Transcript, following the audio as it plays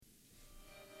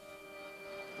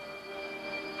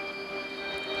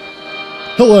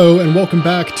Hello and welcome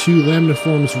back to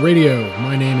Lamniforms Radio.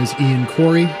 My name is Ian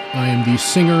Corey. I am the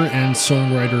singer and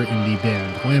songwriter in the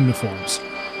band Lamniforms.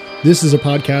 This is a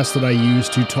podcast that I use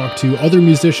to talk to other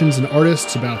musicians and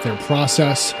artists about their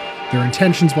process, their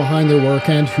intentions behind their work,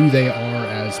 and who they are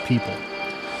as people.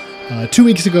 2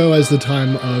 weeks ago, as the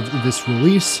time of this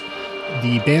release,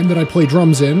 the band that I play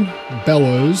drums in,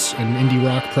 Bellows, an indie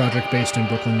rock project based in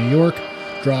Brooklyn, New York,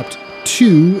 dropped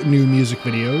 2 new music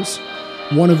videos,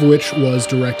 one of which was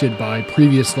directed by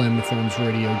previous Lamniforms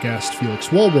Radio guest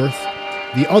Felix Walworth.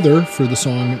 The other, for the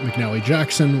song McNally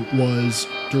Jackson, was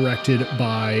directed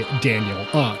by Daniel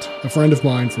Ott, a friend of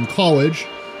mine from college.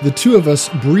 The two of us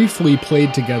briefly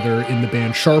played together in the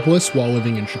band Sharpless while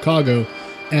living in Chicago,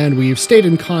 and we've stayed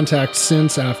in contact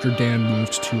since after Dan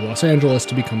moved to Los Angeles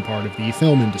to become part of the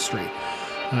film industry.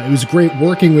 It was great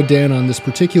working with Dan on this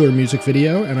particular music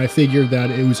video, and I figured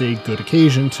that it was a good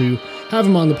occasion to have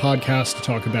him on the podcast to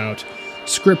talk about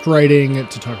script writing,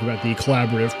 to talk about the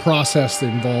collaborative process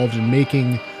involved in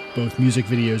making both music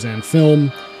videos and film,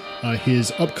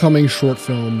 his upcoming short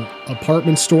film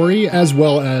Apartment Story, as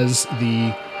well as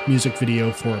the music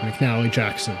video for McNally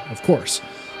Jackson, of course.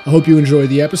 I hope you enjoyed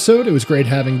the episode. It was great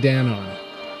having Dan on.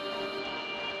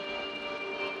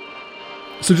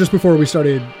 So just before we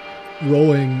started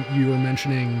rolling, you were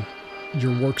mentioning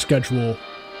your work schedule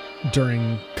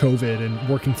during COVID and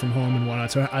working from home and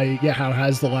whatnot. So how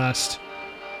has the last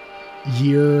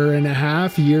year and a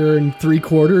half, year and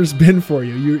 3/4 been for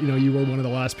you? You were one of the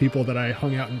last people that I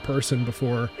hung out in person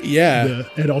before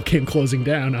it all came closing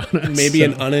down on us. Maybe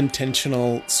an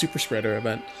unintentional super spreader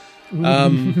event.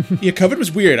 COVID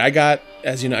was weird. I got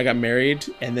married,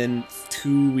 and then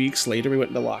 2 weeks later we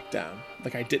went into lockdown.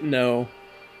 Like, I didn't know,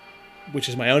 which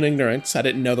is my own ignorance. I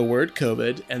didn't know the word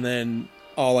COVID, and then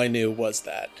all I knew was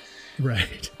that.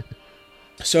 Right.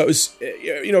 So it was,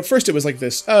 at first it was like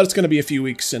this, it's going to be a few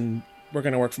weeks and we're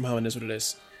going to work from home and is what it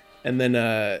is. And then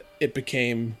it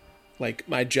became like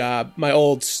my job, my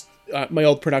old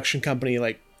production company,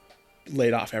 like,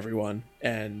 laid off everyone.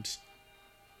 And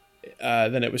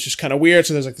then it was just kind of weird.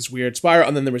 So there's like this weird spiral,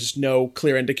 and then there was just no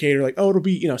clear indicator, like, it'll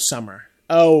be, summer.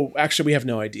 Oh, actually we have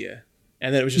no idea.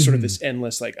 And then it was just sort of this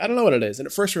endless, like, I don't know what it is. And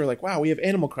at first we were like, wow, we have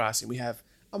Animal Crossing.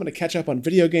 I'm going to catch up on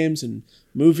video games and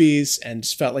movies, and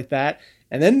just felt like that.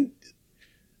 And then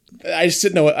I just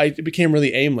didn't know. It became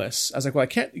really aimless. I was like, well,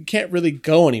 you can't really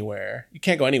go anywhere. You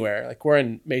can't go anywhere. Like, we're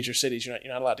in major cities. You're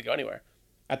not allowed to go anywhere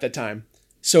at that time.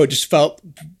 So it just felt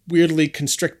weirdly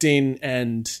constricting,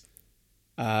 and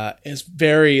it's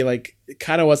very, like, it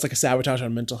kind of was like a sabotage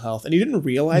on mental health. And you didn't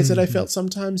realize it, I felt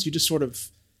sometimes. You just sort of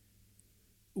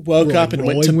woke up and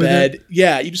went to bed.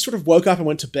 Yeah, you just sort of woke up and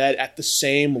went to bed at the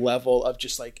same level of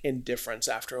just, like, indifference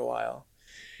after a while.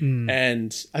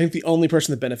 And I think the only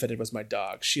person that benefited was my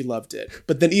dog. She loved it.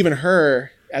 But then even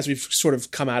her, as we've sort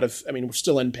of come out of, we're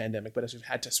still in pandemic, but as we've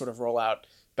had to sort of roll out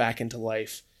back into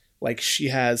life, like, she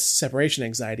has separation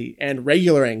anxiety and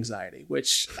regular anxiety,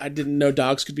 which I didn't know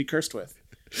dogs could be cursed with.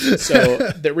 So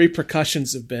the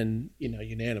repercussions have been,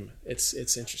 unanimous.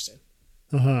 It's interesting.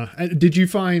 Did you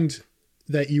find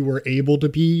that you were able to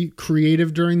be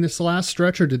creative during this last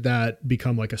stretch, or did that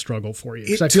become like a struggle for you?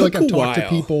 Because I feel like I've talked to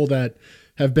people that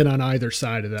have been on either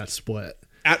side of that split.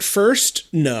 At first,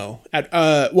 no.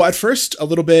 At first a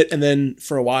little bit, and then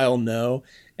for a while, no.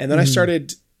 And then I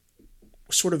started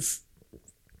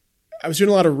I was doing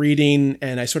a lot of reading,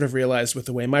 and I sort of realized with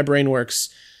the way my brain works,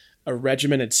 a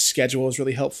regimented schedule is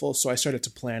really helpful. So I started to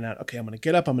plan out, okay, I'm going to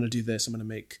get up, I'm going to do this, I'm going to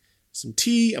make some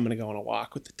tea, I'm going to go on a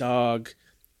walk with the dog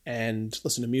and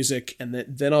listen to music, and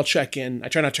then I'll check in. I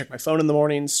try not to check my phone in the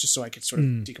mornings, just so I could sort of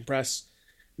decompress.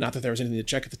 Not that there was anything to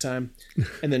check at the time.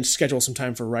 And then schedule some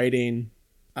time for writing.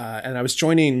 And I was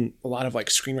joining a lot of, like,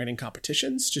 screenwriting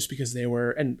competitions, just because they were,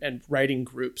 and writing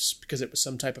groups, because it was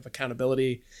some type of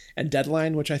accountability and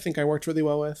deadline, which I think I worked really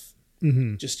well with.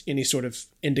 Just any sort of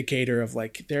indicator of,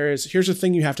 like, here's a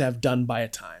thing you have to have done by a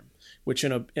time, which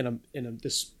in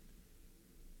this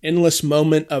endless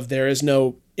moment of there is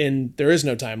no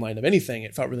timeline of anything,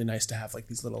 it felt really nice to have, like,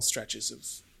 these little stretches of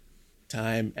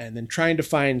time, and then trying to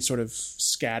find sort of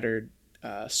scattered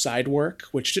side work,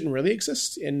 which didn't really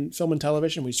exist in film and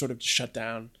television. We sort of shut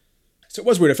down. So it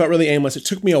was weird. It felt really aimless. It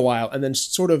took me a while. And then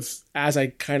sort of as I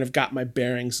kind of got my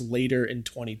bearings later in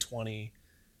 2020,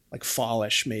 like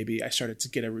fallish maybe, I started to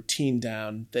get a routine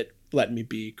down that let me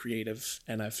be creative.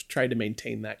 And I've tried to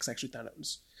maintain that because I actually thought it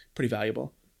was pretty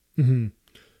valuable.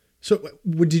 So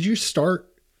did you start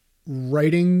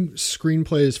writing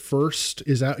screenplays first?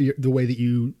 Is that the way that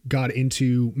you got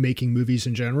into making movies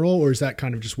in general? Or is that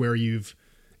kind of just where you've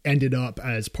ended up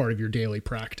as part of your daily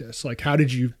practice? Like, how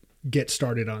did you get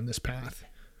started on this path?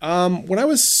 When I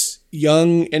was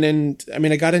young, and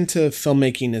then I got into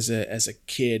filmmaking as a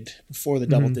kid before the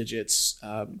double digits.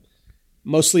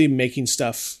 Mostly making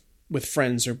stuff with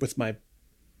friends or with my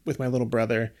little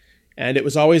brother, and it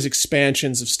was always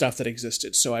expansions of stuff that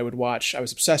existed. So I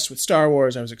was obsessed with Star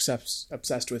Wars. I was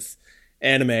obsessed with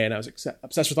anime, and I was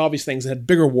obsessed with all these things that had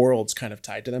bigger worlds kind of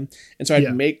tied to them. And so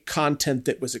I'd make content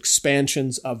that was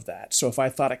expansions of that. So if I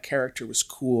thought a character was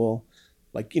cool,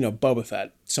 like, Boba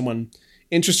Fett, someone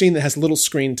interesting that has little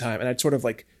screen time, and I'd sort of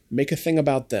like make a thing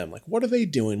about them. Like, what are they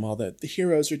doing while the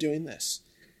heroes are doing this?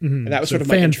 Mm-hmm. And that was sort of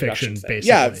my fan fiction, thing.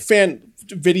 basically. Yeah,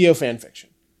 video fan fiction.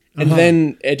 And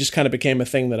then it just kind of became a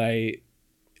thing that I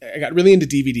got really into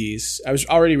DVDs. I was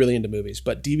already really into movies,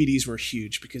 but DVDs were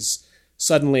huge because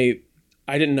suddenly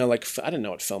I didn't know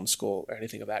what film school or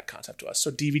anything of that concept was.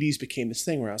 So DVDs became this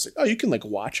thing where I was like, oh, you can like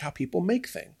watch how people make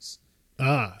things.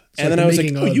 And then like I was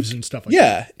like, oh, and stuff like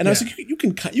that. And I was like,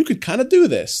 you could kind of do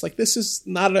this. Like, this is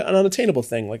not an unattainable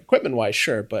thing, like equipment wise,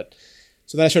 sure. But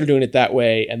so then I started doing it that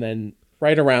way. And then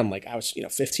right around like I was,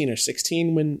 15 or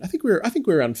 16 when I think we were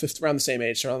around the same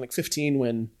age. So around like 15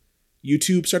 when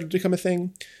YouTube started to become a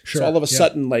thing. Sure. So all of a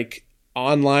sudden, like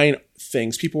online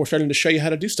things, people were starting to show you how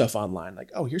to do stuff online. Like,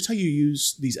 oh, here's how you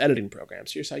use these editing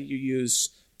programs. Here's how you use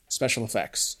special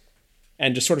effects.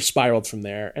 And just sort of spiraled from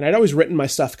there. And I'd always written my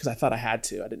stuff because I thought I had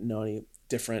to. I didn't know any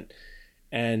different.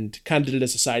 And kind of did it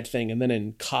as a side thing. And then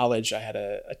in college, I had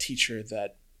a teacher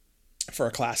that, for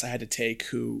a class I had to take,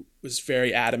 who was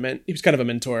very adamant. He was kind of a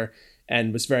mentor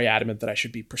and was very adamant that I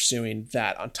should be pursuing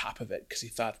that on top of it because he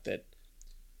thought that,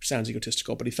 sounds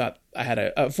egotistical, but he thought I had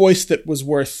a voice that was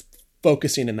worth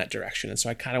focusing in that direction. And so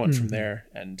I kind of went from there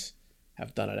and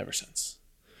have done it ever since.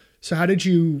 So how did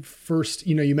you first,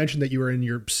 you mentioned that you were in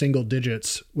your single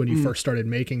digits when you first started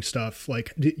making stuff.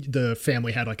 Like the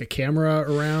family had like a camera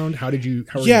around. How were you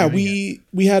doing it?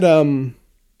 We had,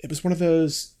 it was one of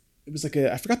those, it was like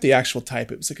I forgot the actual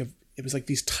type. It was like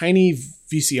these tiny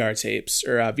VCR tapes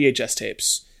or VHS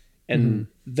tapes. And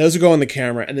those would go on the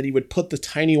camera. And then he would put the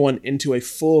tiny one into a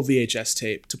full VHS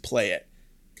tape to play it.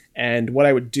 And what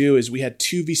I would do is we had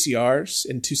 2 VCRs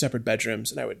in 2 separate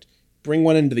bedrooms, and I would bring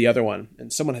one into the other one.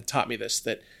 And someone had taught me this,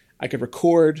 that I could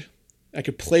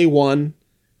play one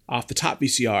off the top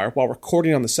VCR while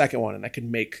recording on the second one, and I could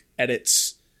make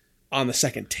edits on the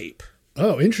second tape.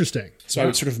 Oh, interesting. So I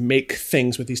would sort of make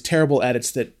things with these terrible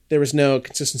edits that there was no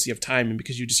consistency of timing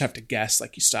because you just have to guess,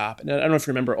 like you stop. And I don't know if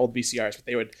you remember old VCRs, but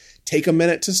they would take a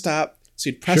minute to stop. So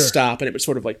you'd press stop and it would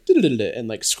sort of like and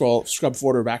like scrub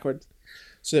forward or backward.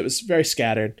 So it was very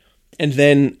scattered. And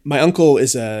then my uncle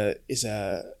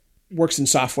works in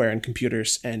software and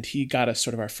computers, and he got us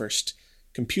sort of our first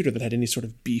computer that had any sort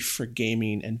of beef for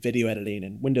gaming and video editing,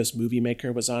 and Windows Movie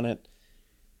Maker was on it.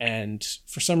 And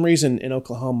for some reason in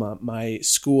Oklahoma, my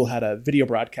school had a video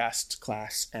broadcast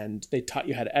class, and they taught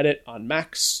you how to edit on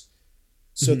Macs.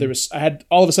 So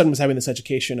all of a sudden was having this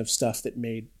education of stuff that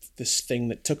made this thing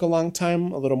that took a long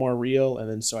time a little more real. And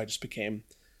then so I just became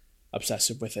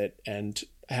obsessive with it, and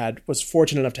was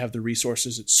fortunate enough to have the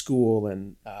resources at school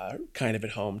and kind of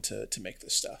at home to make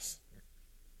this stuff.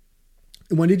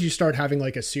 When did you start having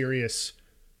like a serious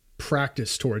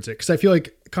practice towards it? Because I feel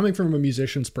like coming from a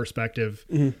musician's perspective,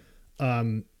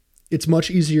 it's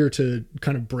much easier to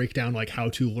kind of break down like how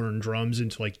to learn drums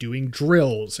into like doing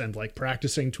drills and like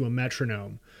practicing to a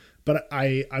metronome. But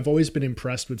I've always been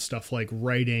impressed with stuff like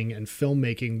writing and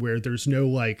filmmaking where there's no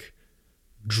like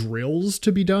drills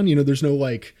to be done. There's no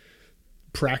like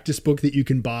practice book that you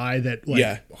can buy that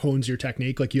like hones your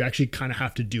technique. Like you actually kind of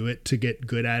have to do it to get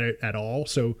good at it at all.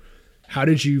 So how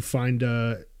did you find,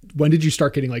 when did you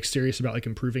start getting like serious about like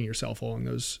improving yourself along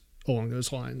those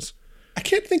lines? I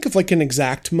can't think of like an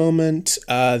exact moment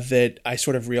that I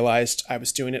sort of realized I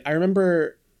was doing it. I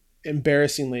remember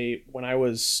embarrassingly when I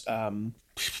was,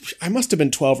 I must have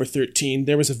been 12 or 13.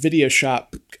 There was a video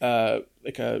shop,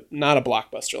 not a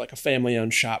Blockbuster, like a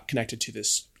family-owned shop connected to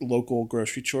this local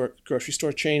grocery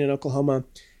store chain in Oklahoma.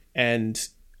 And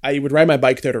I would ride my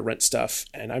bike there to rent stuff.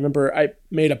 And I remember I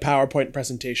made a PowerPoint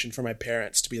presentation for my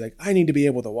parents to be like, I need to be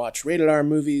able to watch rated R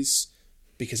movies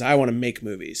because I want to make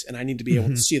movies and I need to be able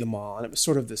to see them all. And it was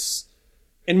sort of this,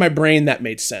 in my brain, that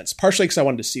made sense. Partially because I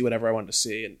wanted to see whatever I wanted to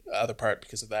see, and the other part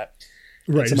because of that.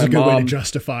 Right, so it's a good way to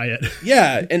justify it.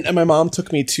 Yeah, and my mom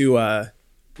took me to,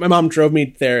 my mom drove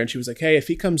me there, and she was like, hey, if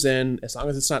he comes in, as long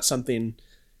as it's not something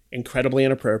incredibly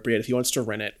inappropriate, if he wants to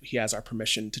rent it, he has our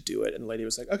permission to do it. And the lady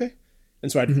was like, okay.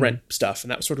 And so I'd rent stuff, and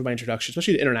that was sort of my introduction,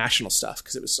 especially to international stuff,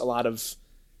 because it was a lot of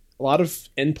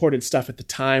imported stuff at the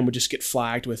time would just get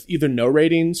flagged with either no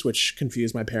ratings, which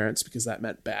confused my parents because that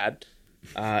meant bad,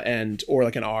 or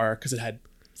like an R because it had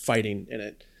fighting in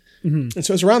it. And so it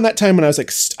was around that time when I was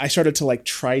like, I started to like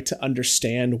try to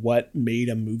understand what made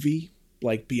a movie,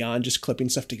 like beyond just clipping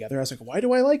stuff together. I was like, why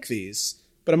do I like these?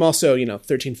 But I'm also,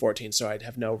 13, 14, so I'd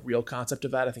have no real concept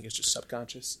of that. I think it's just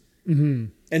subconscious.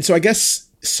 And so I guess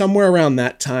somewhere around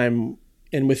that time,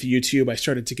 and with YouTube, I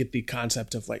started to get the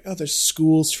concept of like, oh, there's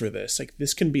schools for this. Like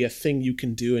this can be a thing you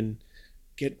can do and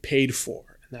get paid for.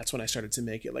 And that's when I started to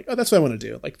make it like, oh, that's what I want to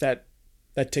do. Like that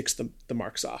ticks the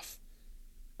marks off.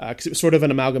 Because it was sort of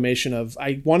an amalgamation of,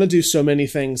 I want to do so many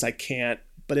things I can't,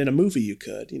 but in a movie you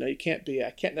could. I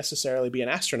can't necessarily be an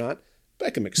astronaut, but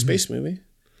I can make a space movie.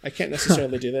 I can't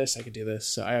necessarily do this. I could do this.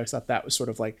 So I always thought that was sort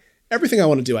of like, everything I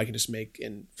want to do, I can just make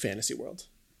in fantasy world.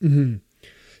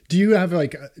 Do you have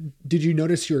did you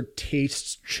notice your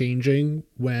tastes changing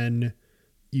when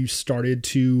you started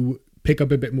to pick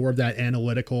up a bit more of that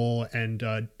analytical and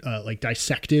like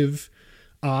dissective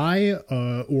eye?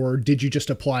 Or did you just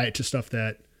apply it to stuff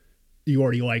that you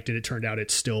already liked and it turned out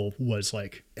it still was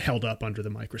like held up under the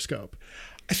microscope?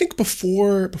 I think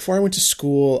before I went to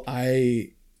school,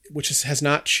 which has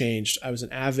not changed. I was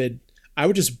I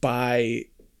would just buy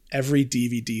every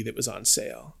DVD that was on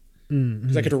sale.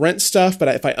 Because I could rent stuff, but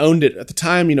if I owned it at the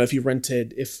time, if you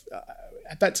rented,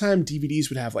 at that time DVDs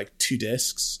would have like 2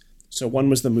 discs. So one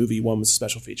was the movie, one was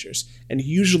special features. And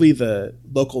usually the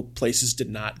local places did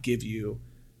not give you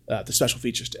the special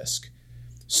features disc.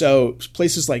 So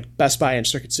places like Best Buy and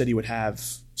Circuit City would have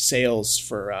sales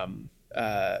for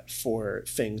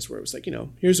things where it was like,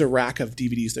 here's a rack of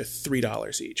DVDs. They're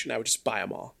 $3 each. And I would just buy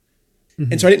them all.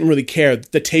 And so I didn't really care.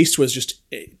 The taste was just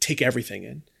take everything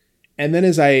in. And then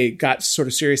as I got sort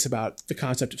of serious about the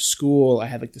concept of school, I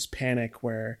had like this panic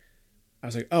where I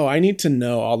was like, oh, I need to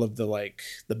know all of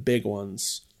the big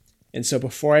ones. And so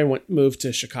before I moved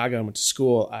to Chicago and went to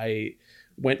school, I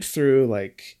went through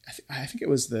like, I think it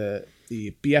was the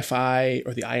BFI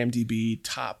or the IMDb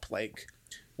top like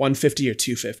 150 or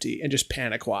 250 and just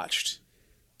panic watched.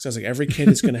 So I was like, every kid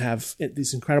is going to have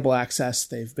these incredible access.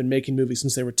 They've been making movies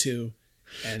since they were 2.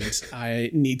 And I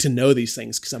need to know these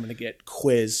things because I'm going to get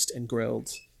quizzed and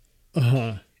grilled.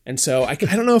 And so I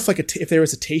don't know if if there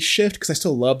was a taste shift, because I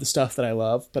still love the stuff that I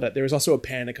love, but there was also a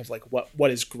panic of like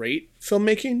what is great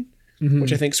filmmaking,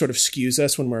 which I think sort of skews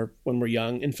us when we're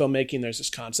young in filmmaking. There's this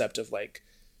concept of like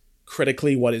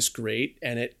critically what is great,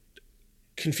 and it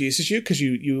confuses you because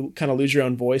you kind of lose your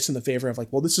own voice in the favor of like,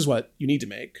 well, this is what you need to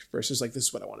make versus like this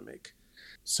is what I want to make.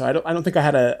 So I don't think I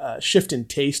had a shift in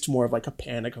taste, more of like a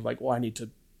panic of like, well, I need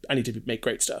to make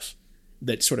great stuff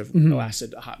that sort of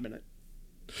lasted a hot minute.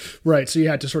 Right. So you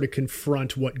had to sort of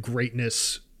confront what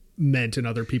greatness meant in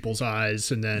other people's eyes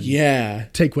and then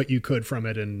take what you could from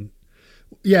it. And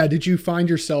did you find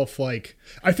yourself like,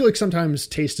 I feel like sometimes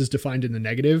taste is defined in the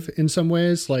negative in some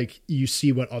ways. Like you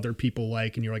see what other people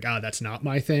like and you're like, that's not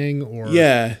my thing. Or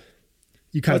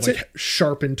you kind of like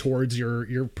sharpen towards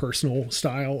your personal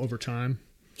style over time.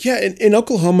 Yeah, in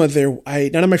Oklahoma,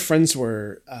 none of my friends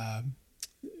were.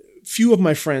 Few of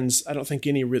my friends, I don't think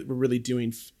any were really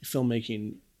doing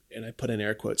filmmaking, and I put in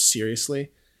air quotes, seriously.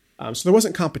 So there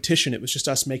wasn't competition. It was just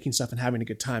us making stuff and having a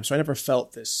good time. So I never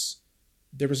felt this.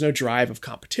 There was no drive of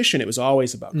competition. It was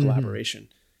always about collaboration.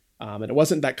 And it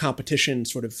wasn't that competition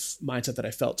sort of mindset that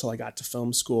I felt till I got to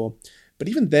film school. But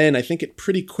even then, I think it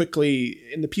pretty quickly,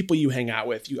 in the people you hang out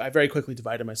with, I very quickly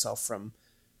divided myself from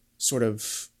sort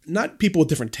of not people with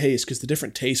different tastes, because the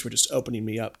different tastes were just opening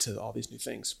me up to all these new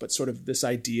things, but sort of this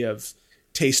idea of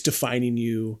taste defining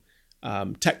you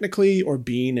technically or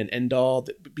being an end all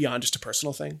beyond just a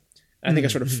personal thing. And I think I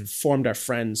sort of formed our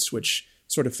friends, which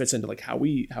sort of fits into like how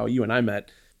you and I met,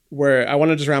 where I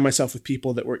wanted to surround myself with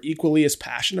people that were equally as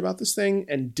passionate about this thing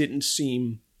and didn't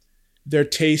seem, their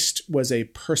taste was a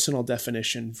personal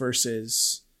definition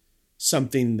versus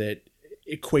something that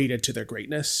equated to their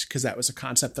greatness, because that was a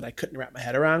concept that I couldn't wrap my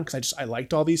head around, because I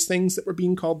liked all these things that were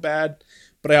being called bad,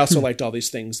 but I also liked all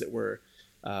these things that were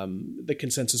the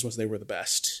consensus was they were the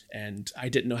best, and I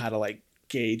didn't know how to like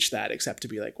gauge that except to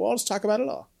be like, well, let's talk about it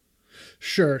all.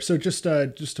 Sure. So just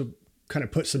to kind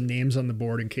of put some names on the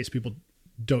board in case people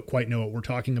don't quite know what we're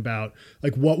talking about,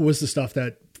 like what was the stuff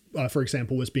that for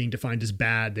example was being defined as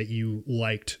bad that you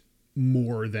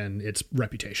more than its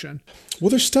reputation? Well,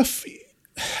 there's stuff,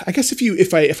 I guess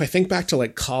if I think back to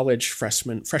like college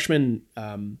freshman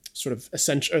sort of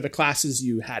essential, or the classes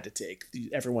you had to take,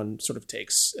 everyone sort of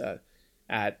takes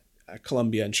at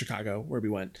Columbia in Chicago where we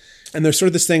went. And there's sort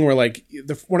of this thing where like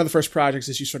one of the first projects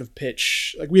is you sort of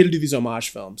pitch, like we had to do these homage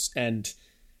films, and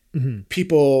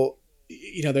people,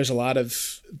 there's a lot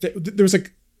of, there was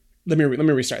like, let me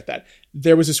restart that.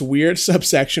 There was this weird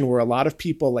subsection where a lot of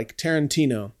people like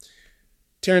Tarantino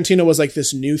Tarantino was like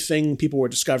this new thing people were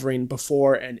discovering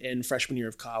before and in freshman year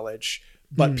of college.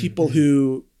 But people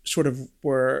who sort of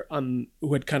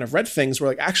who had kind of read things were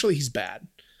like, actually, he's bad.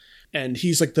 And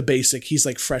he's like he's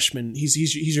like freshman.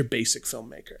 He's your basic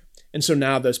filmmaker. And so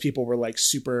now those people were like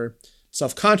super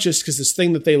self-conscious because this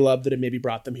thing that they loved that had maybe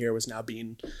brought them here was now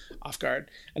being off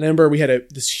guard. And I remember we had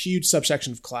this huge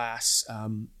subsection of class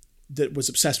that was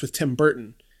obsessed with Tim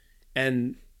Burton.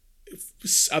 And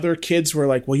other kids were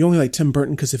like, well, you only like Tim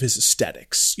Burton because of his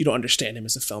aesthetics. You don't understand him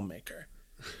as a filmmaker.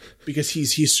 Because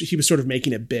he was sort of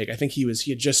making it big. I think he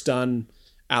had just done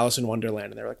Alice in Wonderland,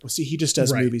 and they were like, well, see, he just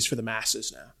does movies for the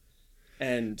masses now.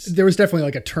 And there was definitely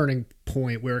like a turning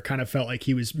point where it kind of felt like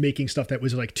he was making stuff that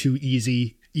was like too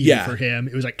easy for him.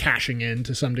 It was like cashing in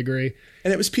to some degree.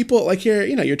 And it was people like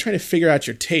you're trying to figure out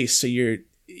your taste. So you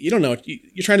don't know,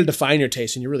 you're trying to define your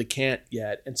taste and you really can't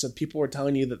yet. And so people were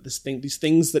telling you that these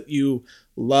things that you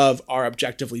love are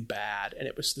objectively bad. And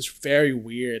it was this very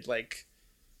weird, like,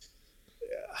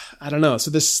 I don't know.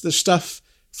 So this stuff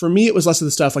for me, it was less of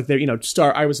the stuff like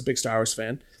I was a big Star Wars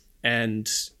fan and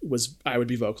I would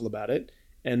be vocal about it.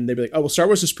 And they'd be like, oh, well, Star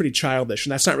Wars is pretty childish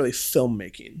and that's not really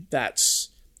filmmaking. That's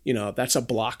a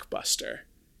blockbuster.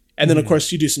 And then of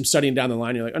course you do some studying down the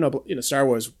line. You're like, oh no, Star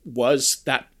Wars was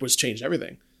changed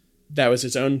everything. That was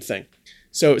its own thing.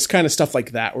 So it's kind of stuff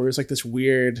like that where it was like this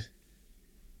weird,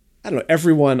 I don't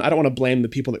know, I don't want to blame the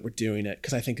people that were doing it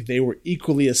because I think they were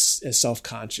equally as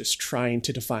self-conscious trying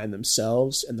to define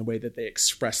themselves, and the way that they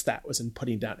expressed that was in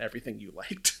putting down everything you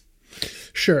liked.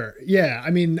 Sure. Yeah.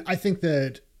 I mean, I think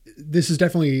that this is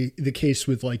definitely the case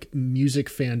with like music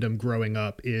fandom growing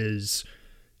up is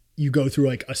you go through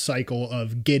like a cycle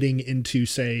of getting into,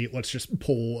 say, let's just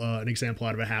pull an example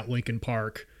out of a hat, Linkin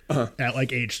Park at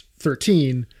like age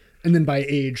 13. And then by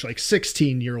age like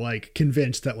 16, you're like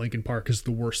convinced that Linkin Park is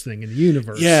the worst thing in the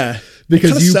universe. Yeah.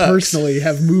 Because you personally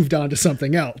have moved on to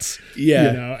something else.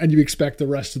 Yeah. And you expect the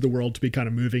rest of the world to be kind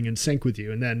of moving in sync with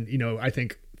you. And then, I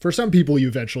think for some people, you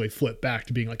eventually flip back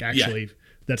to being like, actually,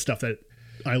 that stuff that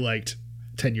I liked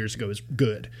 10 years ago is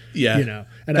good. Yeah.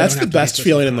 And that's the best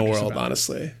feeling in the world,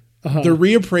 honestly. The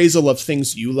reappraisal of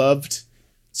things you loved,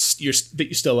 that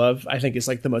you still love, I think is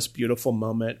like the most beautiful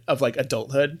moment of like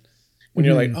adulthood. When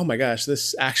you're like, oh my gosh,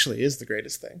 this actually is the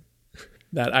greatest thing.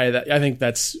 I think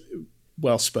that's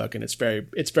well spoken. It's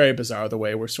very bizarre the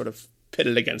way we're sort of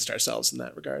pitted against ourselves in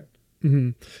that regard.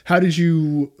 Mm-hmm. How did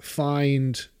you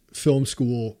find film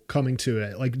school coming to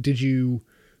it? Like, did you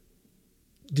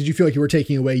feel like you were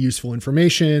taking away useful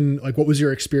information? Like, what was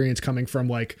your experience coming from,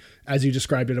 like, as you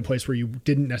described it, a place where you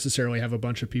didn't necessarily have a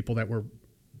bunch of people that were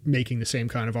making the same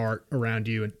kind of art around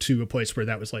you, and to a place where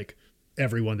that was like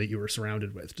everyone that you were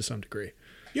surrounded with to some degree?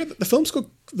 Yeah, the film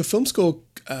school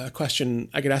question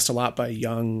I get asked a lot by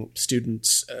young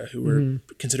students who were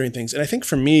considering things, and I think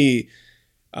for me,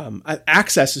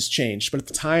 access has changed. But at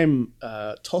the time,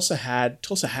 Tulsa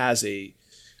has a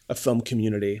film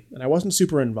community, and I wasn't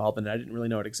super involved in it. I didn't really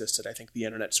know it existed. I think the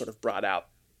internet sort of brought out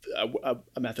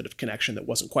a method of connection that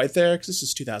wasn't quite there, because this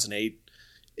is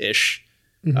 2008-ish,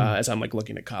 as I'm like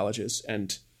looking at colleges,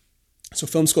 and so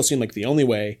film school seemed like the only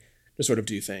way to sort of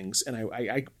do things. And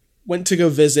I went to go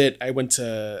visit. I went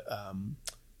to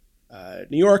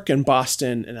New York and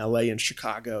Boston and LA and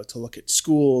Chicago to look at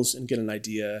schools and get an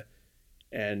idea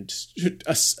and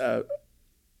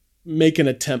make an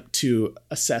attempt to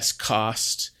assess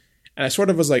cost. And I sort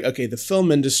of was like, okay, the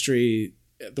film industry,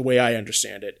 the way I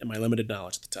understand it and my limited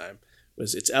knowledge at the time,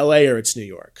 was it's LA or it's New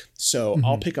York. So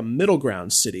I'll pick a middle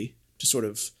ground city to sort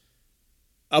of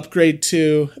upgrade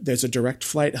to. There's a direct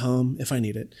flight home if I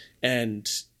need it. And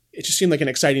it just seemed like an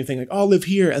exciting thing. Like, oh, I'll live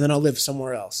here and then I'll live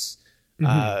somewhere else.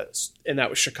 And that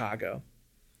was Chicago.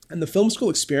 And the film school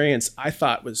experience I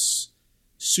thought was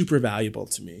super valuable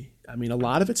to me. I mean, a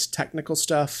lot of it's technical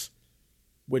stuff,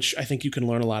 which I think you can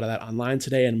learn a lot of that online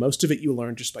today. And most of it you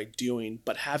learn just by doing,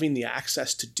 but having the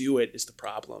access to do it is the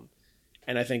problem.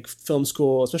 And I think film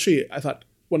school, especially, I thought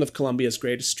one of Columbia's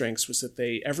greatest strengths was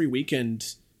that every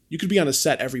weekend, you could be on a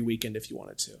set every weekend if you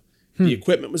wanted to. The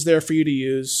equipment was there for you to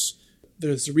use.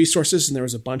 There's the resources, and there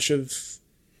was a bunch of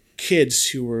kids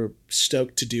who were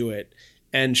stoked to do it.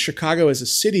 And Chicago as a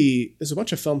city, there's a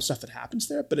bunch of film stuff that happens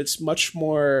there, but it's much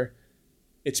more,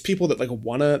 it's people that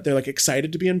they're like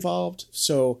excited to be involved.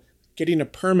 So getting a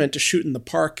permit to shoot in the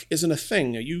park isn't a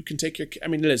thing. You can take it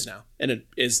is now, and it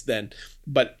is then,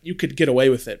 but you could get away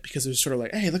with it because it was sort of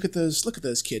like, hey, look at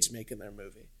those kids making their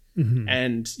movie.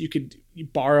 And you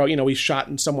borrow, we shot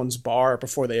in someone's bar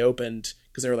before they opened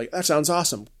because they were like, that sounds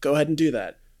awesome. Go ahead and do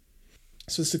that.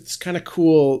 So it's this kind of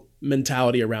cool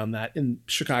mentality around that in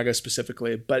Chicago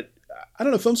specifically. But I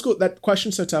don't know, film school, that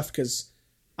question's so tough because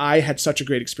I had such a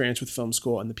great experience with film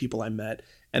school and the people I met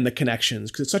and the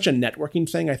connections, because it's such a networking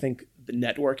thing. I think the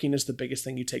networking is the biggest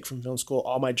thing you take from film school.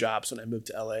 All my jobs when I moved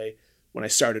to LA, when I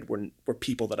started, were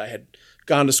people that I had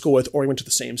gone to school with or went to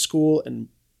the same school. And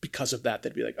because of that,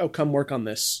 they'd be like, oh, come work on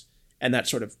this. And that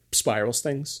sort of spirals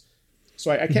things.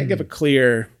 So I can't give a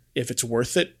clear if it's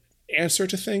worth it answer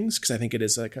to things, because I think it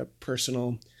is like a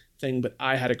personal thing, but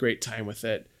I had a great time with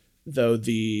it, though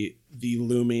the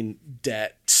looming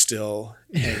debt still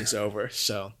hangs over.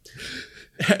 So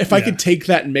if I could take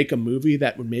that and make a movie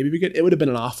that would maybe be good, it would have been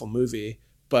an awful movie,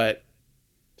 but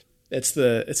it's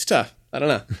tough. I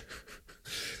don't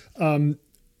know.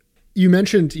 You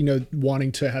mentioned,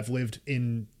 wanting to have lived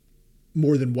in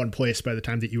more than one place by the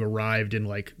time that you arrived in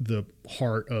like the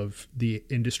heart of the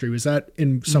industry. Was that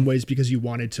in some ways because you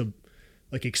wanted to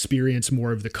like experience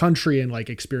more of the country and like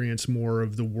experience more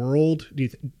of the world?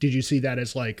 Did you see that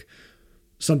as like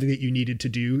something that you needed to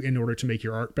do in order to make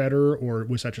your art better? Or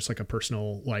was that just like a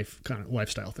personal life kind of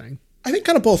lifestyle thing? I think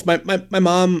kind of both.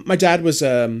 My dad was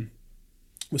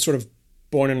sort of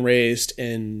born and raised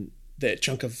in the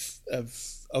chunk of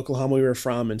Oklahoma we were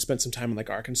from, and spent some time in like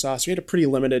Arkansas. So we had a pretty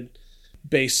limited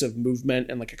base of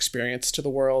movement and like experience to the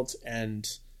world. And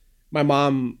my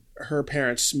mom, her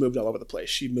parents moved all over the place.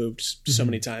 She moved so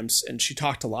many times, and she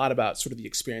talked a lot about sort of the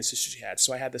experiences she had.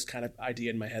 So I had this kind of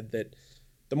idea in my head that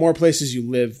the more places you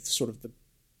live, sort of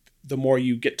the more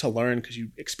you get to learn because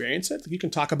you experience it. You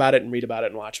can talk about it and read about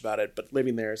it and watch about it, but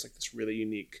living there is like this really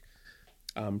unique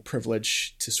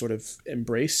privilege to sort of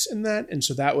embrace in that. And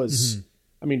so that was,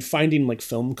 I mean, finding like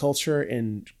film culture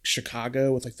in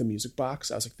Chicago with like the Music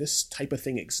Box, I was like, this type of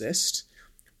thing exists.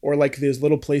 Or like there's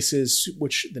little places,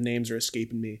 which the names are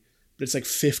escaping me, but it's like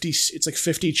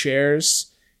 50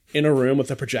 chairs in a room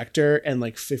with a projector, and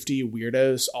like 50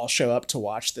 weirdos all show up to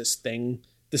watch this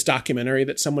documentary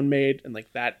that someone made, and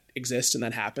like that exists and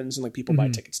that happens, and like people buy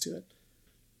tickets to it.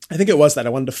 I think it was that I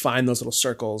wanted to find those little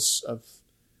circles of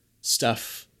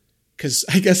stuff. Because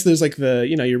I guess there's like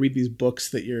you read these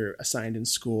books that you're assigned in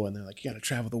school, and they're like, you got to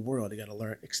travel the world. You got to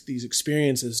learn. These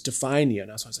experiences define you.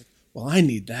 And so I was like, well, I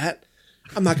need that.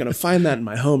 I'm not going to find that in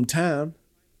my hometown.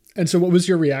 And so what was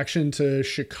your reaction to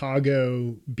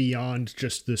Chicago beyond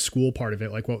just the school part of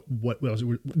it? Like what was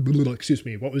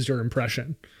your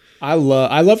impression? I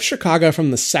love Chicago from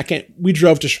the second we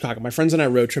drove to Chicago. My friends and I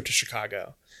road trip to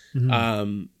Chicago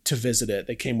to visit it.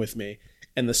 They came with me.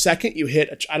 And the second you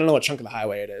hit, I don't know what chunk of the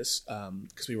highway it is,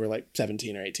 because we were like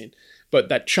 17 or 18, but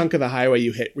that chunk of the highway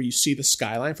you hit where you see the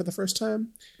skyline for the first time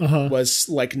was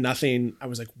like nothing. I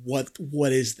was like,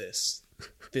 what is this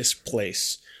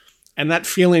place? And that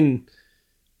feeling,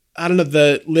 I don't know,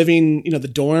 the living, the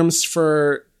dorms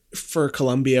for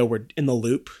Columbia were in the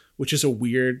Loop, which is a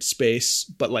weird space,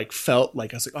 but like felt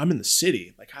like I was like, oh, I'm in the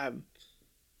city. Like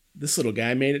this little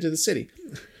guy made it to the city.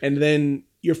 And then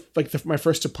my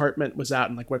first apartment was out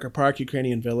in like Wicker Park,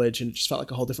 Ukrainian Village, and it just felt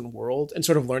like a whole different world. And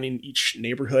sort of learning each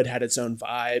neighborhood had its own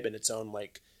vibe and its own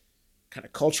like kind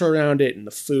of culture around it, and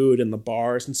the food and the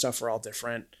bars and stuff were all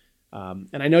different. And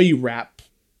I know you wrap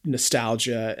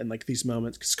nostalgia and like these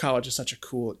moments, because college is such a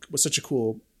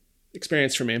cool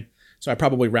experience for me. So I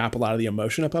probably wrap a lot of the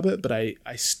emotion up of it, but I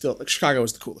still like Chicago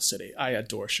is the coolest city. I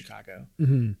adore Chicago.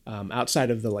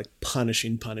 Outside of the like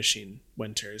punishing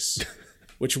winters,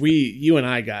 which you and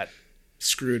I got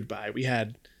screwed by. We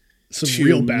had some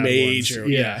real bad major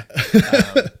ones. Yeah.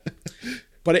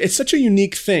 But it's such a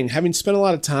unique thing. Having spent a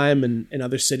lot of time in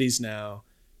other cities now,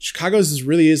 Chicago's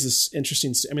really is this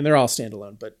interesting. I mean, they're all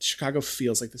standalone, but Chicago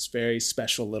feels like this very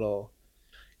special little.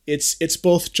 It's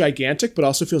both gigantic, but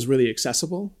also feels really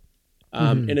accessible.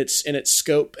 In its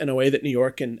scope, in a way that New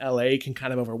York and LA can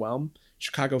kind of overwhelm.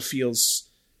 Chicago feels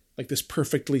like this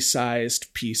perfectly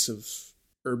sized piece of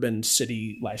urban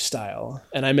city lifestyle,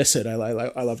 and I miss it. I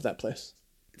love that place.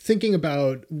 Thinking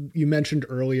about, you mentioned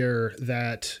earlier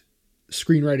that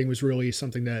screenwriting was really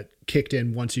something that kicked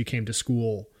in once you came to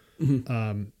school.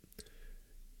 Again,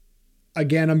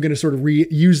 I'm going to sort of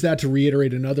use that to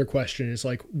reiterate another question. Is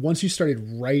like, once you started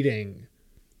writing,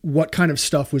 what kind of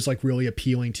stuff was like really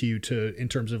appealing to you in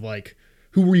terms of like,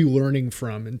 who were you learning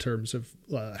from in terms of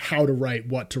how to write,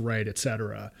 what to write, et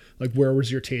cetera? Like, where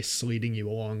was your tastes leading you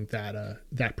along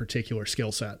that particular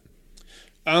skill set?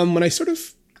 When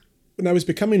I was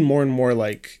becoming more and more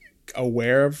like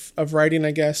aware of writing,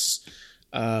 I guess,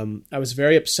 I was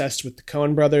very obsessed with the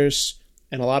Coen brothers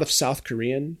and a lot of South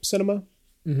Korean cinema.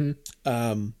 And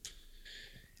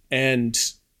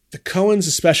the Coens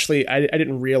especially, I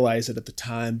didn't realize it at the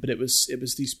time, but it was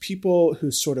these people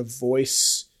whose sort of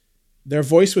their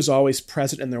voice was always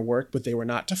present in their work, but they were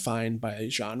not defined by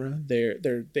genre.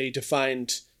 Their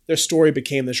their story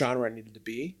became the genre it needed to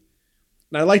be.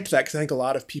 And I liked that because I think a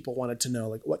lot of people wanted to know,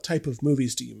 like, what type of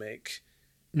movies do you make?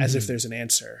 As if there's an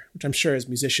answer, which I'm sure as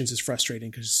musicians is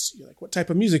frustrating because you're like, what type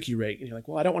of music you rate? And you're like,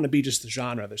 well, I don't want to be just the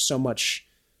genre. There's so much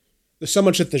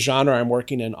that the genre I'm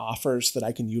working in offers that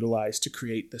I can utilize to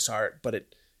create this art.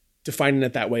 But defining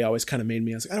it that way always kind of made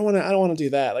me, I was like, I don't want to do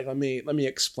that. Like, let me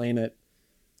explain it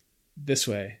this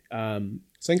way. So I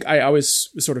think I always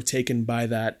was sort of taken by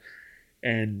that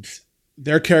and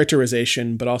their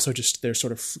characterization, but also just their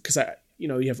sort of, because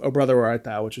you have Oh Brother, Where Art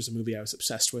Thou, which was a movie I was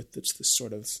obsessed with. It's this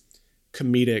sort of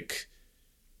comedic,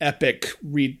 epic,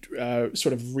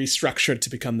 sort of restructured to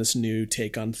become this new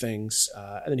take on things.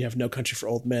 And then you have No Country for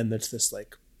Old Men. That's this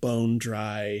like bone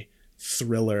dry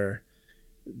thriller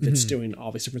that's doing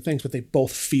all these different things, but they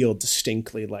both feel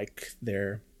distinctly like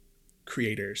their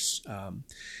creators.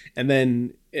 And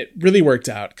then it really worked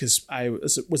out because I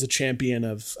was a champion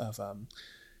of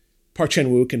Park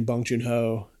Chan-wook and Bong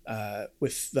Joon-ho,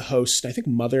 with the host. I think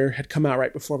Mother had come out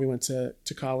right before we went to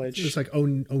college. It was like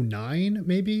 09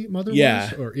 maybe Mother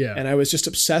was? Or, yeah. And I was just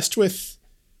obsessed with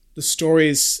the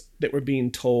stories that were being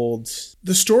told.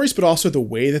 The stories, but also the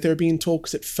way that they're being told,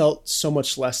 because it felt so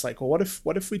much less like, well,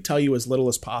 what if we tell you as little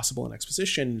as possible in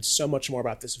exposition? It's so much more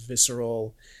about this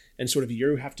visceral and sort of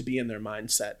you have to be in their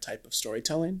mindset type of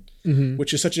storytelling,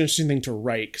 which is such an interesting thing to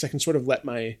write because I can sort of let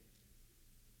my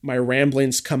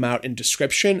ramblings come out in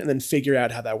description and then figure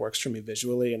out how that works for me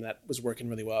visually. And that was working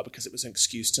really well because it was an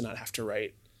excuse to not have to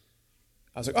write.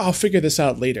 I was like, oh, I'll figure this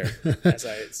out later as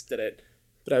I did it.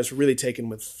 But I was really taken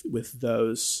with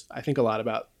those. I think a lot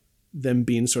about them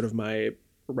being sort of my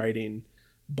writing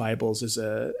Bibles as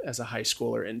a high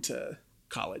schooler into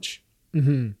college.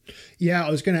 Yeah, I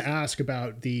was going to ask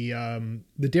about the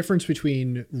difference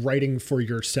between writing for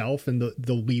yourself and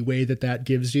the leeway that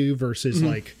gives you versus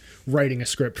like writing a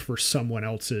script for someone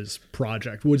else's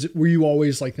project. Were you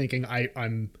always like thinking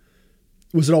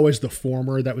was it always the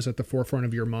former that was at the forefront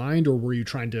of your mind, or were you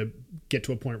trying to get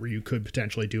to a point where you could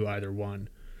potentially do either one?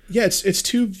 Yeah, it's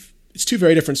two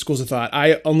very different schools of thought.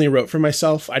 I only wrote for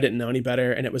myself. I didn't know any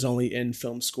better, and it was only in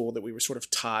film school that we were sort of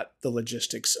taught the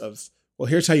logistics of, well,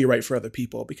 here's how you write for other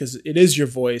people, because it is your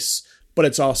voice, but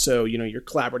it's also, you're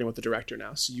collaborating with the director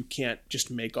now, so you can't just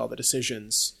make all the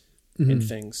decisions in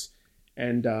things.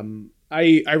 And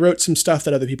I wrote some stuff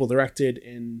that other people directed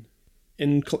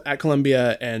at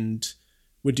Columbia and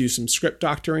would do some script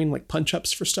doctoring, like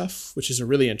punch-ups for stuff, which is a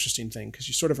really interesting thing because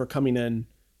you sort of are coming in,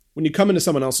 when you come into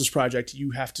someone else's project, you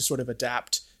have to sort of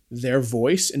adapt their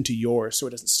voice into yours so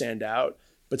it doesn't stand out,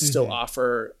 but still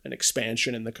offer an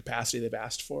expansion in the capacity they've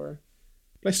asked for.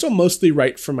 But I still mostly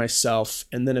write for myself.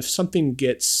 And then if something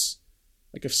gets,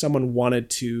 like if someone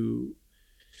wanted to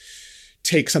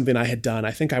take something I had done,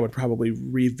 I think I would probably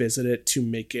revisit it to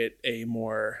make it a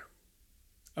more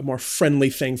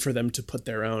friendly thing for them to put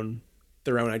their own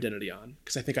identity on.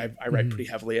 Because I think I write pretty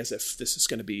heavily as if this is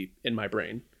going to be in my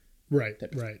brain. Right.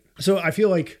 So I feel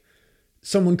like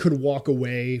someone could walk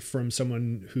away from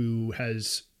someone who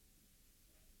has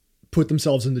put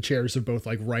themselves in the chairs of both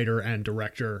like writer and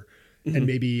director and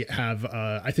maybe have,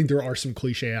 I think there are some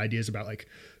cliche ideas about like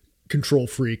control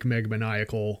freak,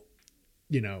 megalomaniacal,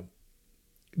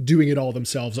 doing it all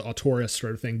themselves, auteurist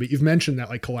sort of thing. But you've mentioned that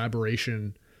like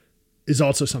collaboration is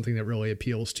also something that really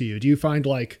appeals to you. Do you find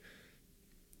like,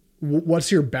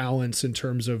 what's your balance in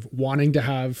terms of wanting to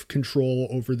have control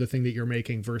over the thing that you're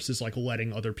making versus like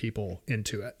letting other people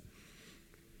into it?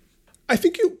 I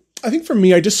think for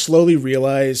me, I just slowly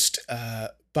realized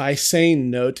by saying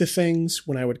no to things,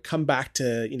 when I would come back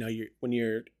to, when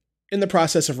you're in the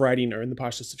process of writing or in the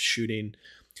process of shooting,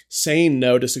 saying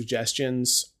no to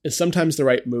suggestions is sometimes the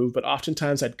right move, but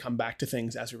oftentimes I'd come back to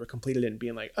things as we were completed and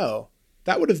being like, oh,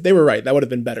 they were right. That would have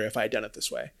been better if I had done it this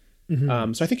way.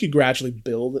 So I think you gradually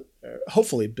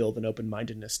hopefully build an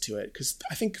open-mindedness to it, because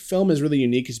I think film is really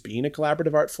unique as being a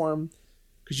collaborative art form,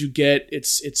 because you get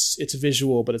it's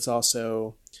visual, but it's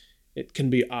also, it can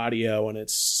be audio and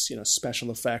it's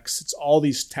special effects. It's all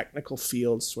these technical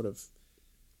fields sort of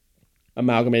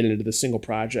amalgamated into the single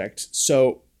project.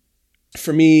 So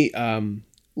for me,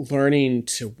 learning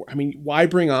to, why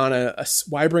bring on a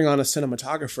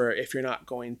cinematographer if you're not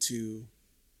going to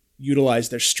utilize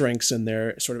their strengths and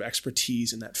their sort of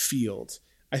expertise in that field?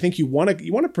 I think you want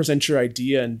to present your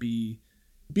idea and be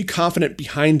confident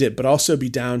behind it, but also be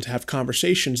down to have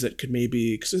conversations that could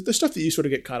maybe, because the stuff that you sort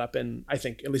of get caught up in, I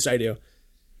think, at least I do,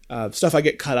 stuff I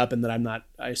get caught up in that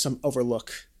I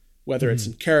overlook, whether it's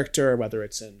in character, whether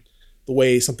it's in the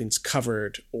way something's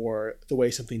covered or the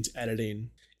way something's editing.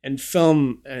 And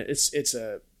film, it's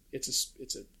a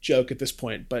joke at this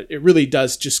point, but it really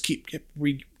does just keep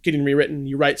getting rewritten.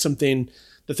 You write something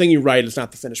the thing you write is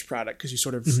not the finished product, because you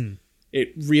sort of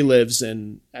it relives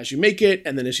and as you make it,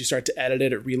 and then as you start to edit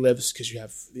it, it relives because you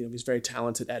have these very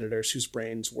talented editors whose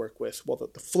brains work with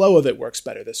the flow of it works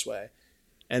better this way.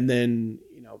 And then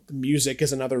the music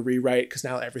is another rewrite, because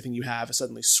now everything you have is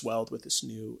suddenly swelled with this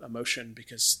new emotion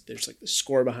because there's like the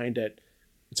score behind it.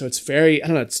 And so it's very, I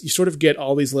don't know, you sort of get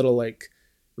all these little like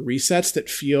resets that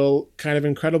feel kind of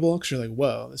incredible, because you're like,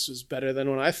 whoa, this was better than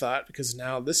what I thought, because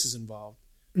now this is involved.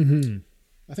 I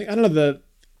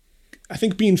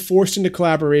think being forced into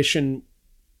collaboration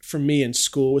for me in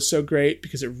school was so great,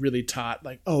 because it really taught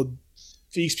like, oh,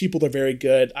 these people are very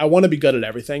good. I want to be good at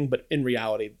everything, but in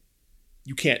reality,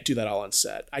 you can't do that all on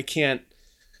set. I can't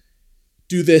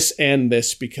do this and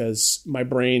this because my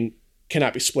brain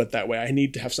cannot be split that way. I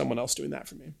need to have someone else doing that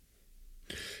for me.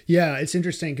 Yeah, it's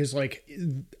interesting because like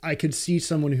I could see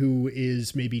someone who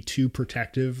is maybe too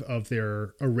protective of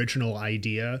their original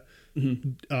idea,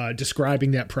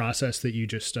 describing that process that you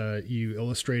just you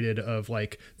illustrated of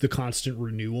like the constant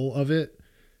renewal of it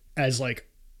as like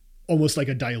almost like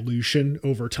a dilution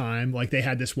over time. Like they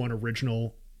had this one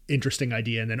original interesting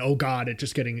idea and then, oh God, it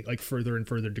just getting like further and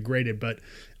further degraded. But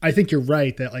I think you're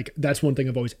right that like that's one thing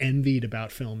I've always envied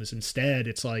about film is instead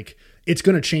it's like it's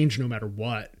going to change no matter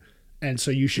what. And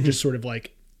so you should just sort of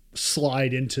like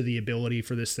slide into the ability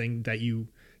for this thing that you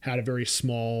had a very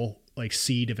small like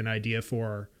seed of an idea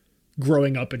for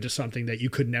growing up into something that you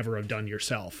could never have done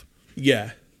yourself.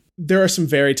 Yeah. There are some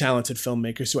very talented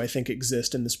filmmakers who I think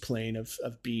exist in this plane of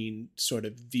being sort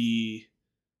of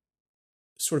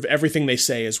everything they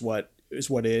say is what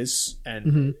is.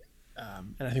 And,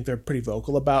 and I think they're pretty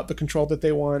vocal about the control that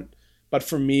they want. But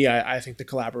for me, I think the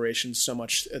collaboration is so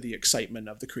much the excitement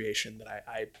of the creation that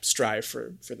I strive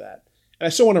for that. And I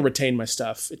still want to retain my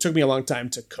stuff. It took me a long time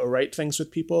to co-write things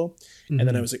with people. And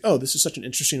then I was like, oh, this is such an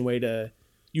interesting way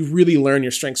you really learn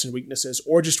your strengths and weaknesses,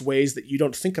 or just ways that you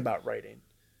don't think about writing.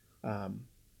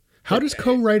 How does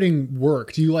co-writing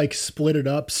work? Do you like split it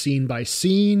up scene by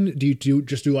scene? Do you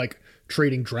just do like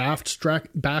trading drafts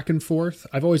back and forth?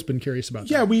 I've always been curious about that.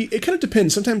 Yeah, it kind of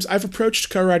depends. Sometimes I've approached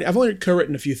co-writing. I've only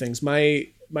co-written a few things. My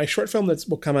short film that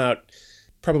will come out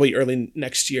probably early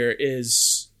next year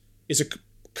is a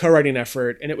co-writing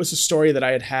effort, and it was a story that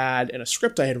I had and a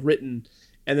script I had written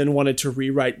and then wanted to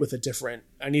rewrite with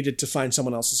I needed to find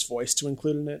someone else's voice to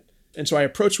include in it. And so I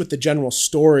approached with the general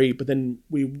story, but then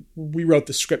we wrote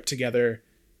the script together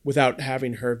without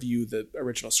having her view the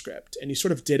original script. And you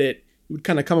sort of did it. You would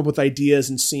kind of come up with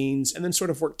ideas and scenes and then sort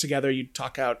of work together. You'd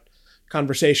talk out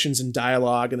conversations and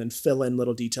dialogue and then fill in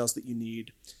little details that you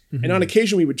need. And on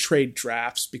occasion we would trade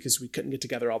drafts because we couldn't get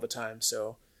together all the time.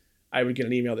 So I would get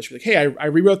an email that would be like, hey, I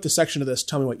rewrote this section of this.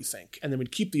 Tell me what you think. And then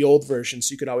we'd keep the old version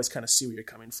so you could always kind of see where you're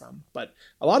coming from. But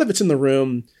a lot of it's in the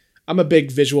room. I'm a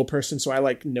big visual person, so I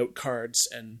like note cards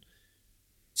and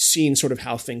seeing sort of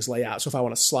how things lay out. So if I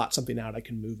want to slot something out, I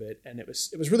can move it. And it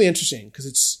was really interesting because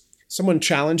it's someone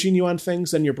challenging you on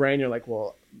things. Then your brain, you're like,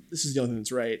 well, this is the only thing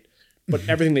that's right. But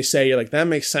everything they say, you're like, that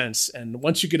makes sense. And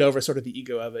once you get over sort of the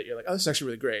ego of it, you're like, oh, this is actually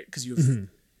really great because you've.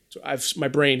 So my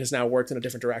brain has now worked in a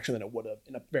different direction than it would have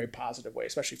in a very positive way,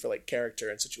 especially for like character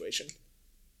and situation.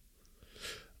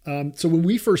 So when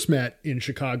we first met in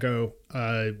Chicago,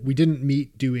 we didn't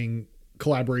meet doing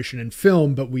collaboration in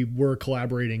film, but we were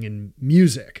collaborating in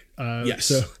music. Yes.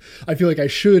 So I feel like I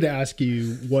should ask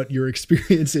you what your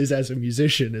experience is as a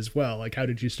musician as well. Like, how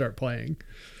did you start playing?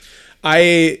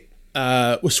 I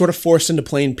was sort of forced into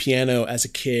playing piano as a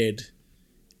kid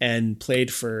and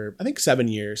played for, I think, 7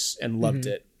 years and loved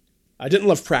it. I didn't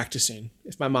love practicing.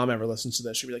 If my mom ever listens to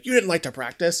this, she'd be like, you didn't like to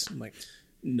practice? I'm like,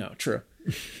 no, true.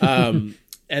 And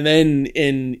then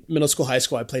in middle school, high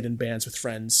school, I played in bands with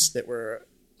friends that were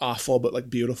awful, but like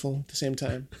beautiful at the same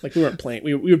time. Like we weren't playing,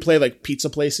 we would play like pizza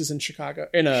places in Chicago,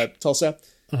 in Tulsa.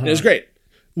 And it was great.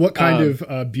 What kind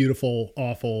of beautiful,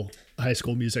 awful high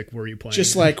school music were you playing?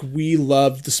 Just like we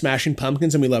loved the Smashing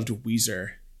Pumpkins and we loved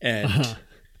Weezer. And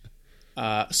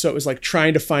so it was like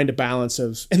trying to find a balance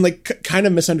of, and like kind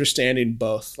of misunderstanding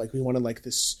both. Like we wanted like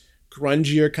this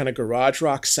grungier kind of garage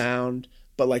rock sound,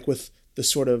 but like with the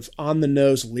sort of on the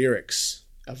nose lyrics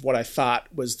of what I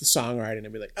thought was the songwriting,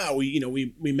 and be like, oh, we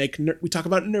we talk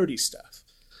about nerdy stuff.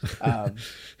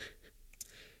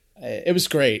 It was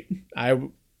great.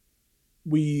 It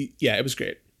was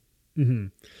great.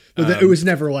 But it was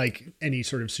never like any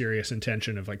sort of serious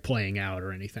intention of like playing out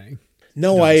or anything.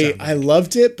 No, I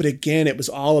loved it, but again, it was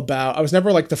all about. I was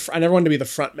never like I never wanted to be the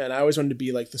front man. I always wanted to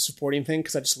be like the supporting thing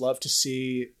because I just love to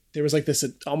see. There was like this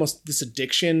almost this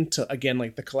addiction to, again,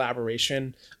 like the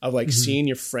collaboration of like seeing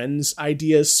your friends'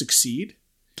 ideas succeed,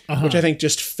 which I think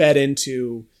just fed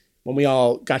into when we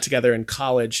all got together in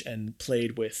college and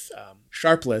played with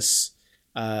Sharpless,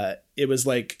 it was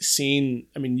like seeing,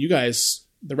 I mean, you guys,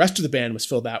 the rest of the band was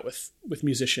filled out with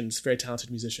musicians, very talented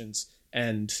musicians.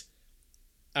 And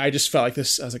I just felt like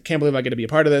this, I was like, can't believe I get to be a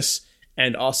part of this.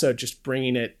 And also just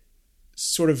bringing it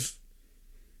sort of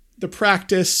the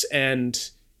practice and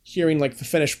hearing like the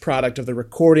finished product of the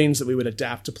recordings that we would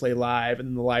adapt to play live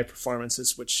and the live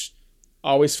performances, which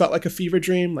always felt like a fever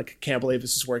dream. Like, I can't believe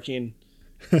this is working.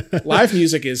 Live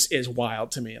music is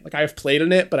wild to me. Like, I've played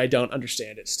in it, but I don't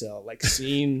understand it still. Like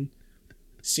seeing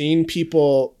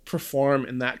people perform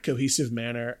in that cohesive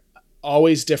manner,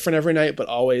 always different every night, but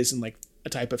always in like a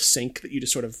type of sync that you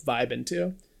just sort of vibe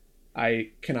into, I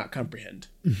cannot comprehend.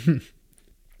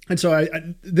 And so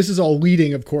this is all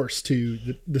leading, of course, to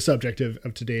the subject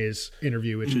of today's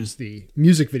interview, which is the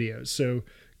music videos. So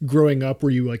growing up, were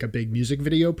you like a big music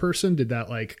video person? Did that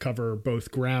like cover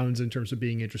both grounds in terms of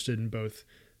being interested in both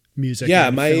music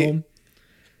and film?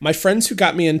 My friends who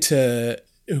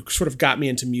sort of got me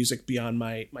into music beyond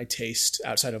my taste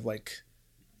outside of like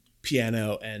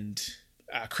piano and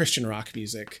Christian rock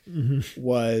music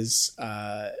was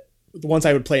the ones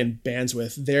I would play in bands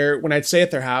with. When I'd stay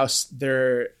at their house,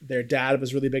 their dad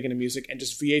was really big into music, and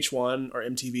just VH1 or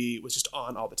MTV was just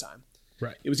on all the time.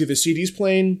 Right. It was either CDs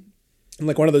playing and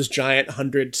like one of those giant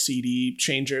 100 CD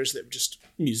changers that were just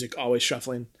music always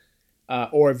shuffling,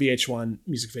 or VH1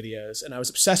 music videos. And I was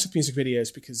obsessed with music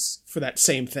videos because for that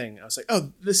same thing, I was like,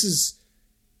 oh,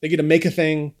 they get to make a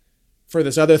thing for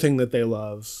this other thing that they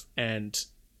love. And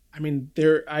I mean,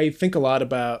 I think a lot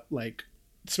about like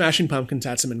Smashing Pumpkins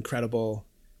had some incredible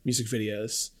music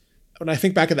videos. When I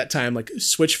think back at that time, like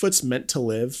Switchfoot's Meant to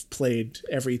Live played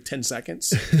every 10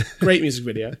 seconds. Great music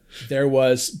video. There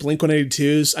was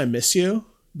Blink-182's I Miss You,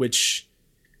 which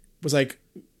was like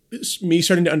me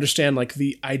starting to understand like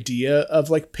the idea of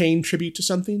like paying tribute to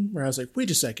something, where I was like, wait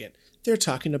a second, they're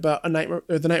talking about The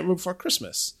Nightmare Before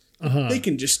Christmas. They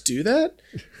can just do that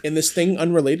in this thing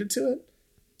unrelated to it.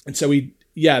 And so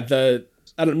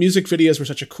music videos were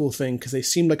such a cool thing because they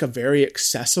seemed like a very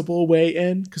accessible way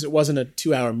in, because it wasn't a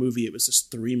 2-hour movie. It was this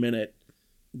 3-minute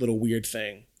little weird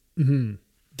thing. Mm-hmm.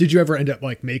 Did you ever end up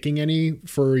like making any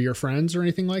for your friends or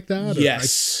anything like that?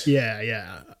 Yes.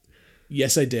 Yeah.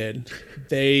 Yes, I did.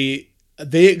 They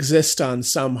exist on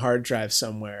some hard drive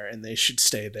somewhere and they should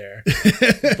stay there.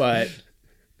 But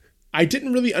I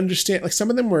didn't really understand, like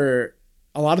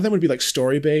a lot of them would be like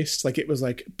story based. Like it was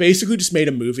like basically just made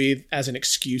a movie as an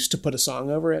excuse to put a song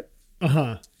over it.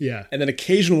 Yeah. And then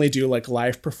occasionally do like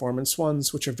live performance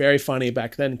ones, which are very funny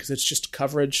back then because it's just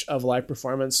coverage of live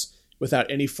performance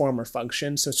without any form or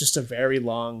function. So it's just a very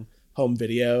long home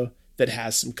video that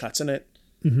has some cuts in it.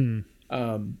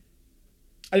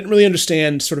 I didn't really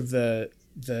understand sort of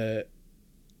the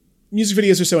music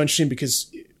videos are so interesting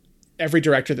because every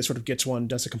director that sort of gets one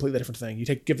does a completely different thing. You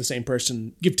give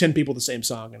 10 people the same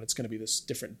song and it's going to be this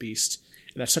different beast.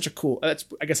 And that's such a cool,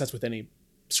 I guess that's with any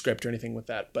script or anything with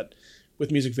that, but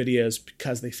with music videos,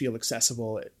 because they feel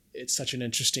accessible, it's such an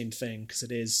interesting thing because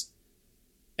it is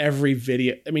every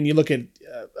video. I mean, you look at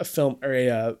a film or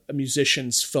a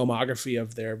musician's filmography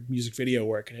of their music video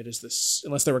work and it is this,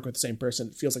 unless they're working with the same person,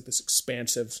 it feels like this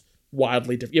expansive,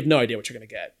 wildly different, you have no idea what you're going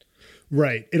to get.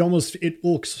 Right. It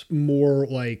looks more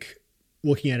like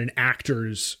looking at an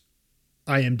actor's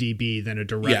IMDb than a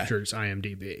director's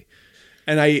IMDb.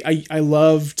 And I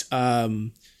loved,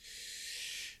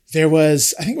 there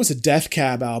was, I think it was a Death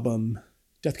Cab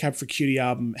for Cutie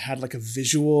album, had like a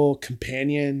visual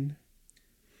companion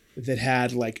that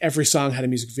had like every song had a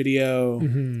music video.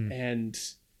 And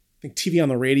I think TV on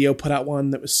the Radio put out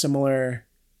one that was similar.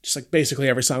 Just like basically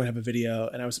every song would have a video.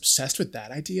 And I was obsessed with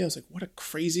that idea. I was like, what a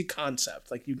crazy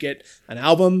concept. Like you get an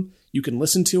album you can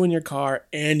listen to in your car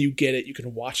and you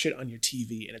can watch it on your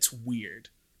TV and it's weird.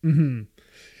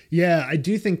 Yeah. I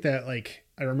do think that like,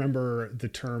 I remember the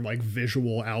term like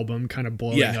visual album kind of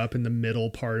blowing up in the middle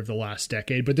part of the last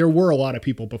decade, but there were a lot of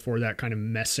people before that kind of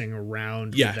messing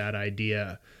around with that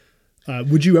idea.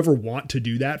 Would you ever want to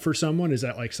do that for someone? Is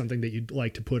that like something that you'd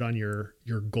like to put on your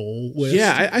goal list?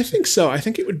 Yeah, I think so. I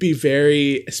think it would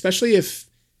be especially if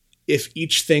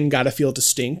each thing got to feel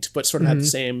distinct, but sort of had the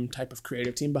same type of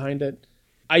creative team behind it.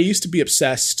 I used to be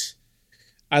obsessed.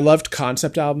 I loved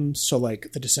concept albums. So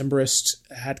like the Decemberists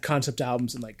had concept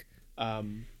albums and like,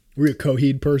 were you a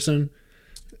Coheed person?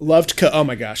 Loved oh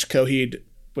my gosh, Coheed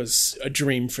was a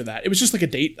dream for that. It was just like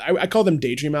I call them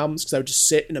daydream albums because I would just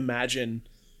sit and imagine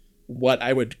what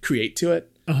I would create to it.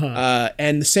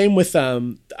 And the same with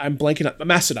I'm blanking on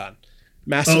Mastodon.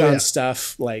 Mastodon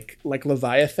stuff, like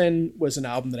Leviathan was an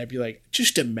album that I'd be like,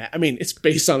 I mean, it's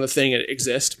based on the thing that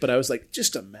exists, but I was like,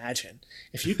 just imagine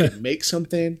if you could make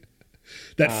something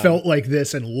that felt like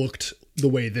this and looked the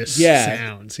way this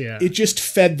sounds. Yeah. It just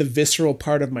fed the visceral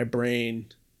part of my brain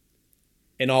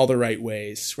in all the right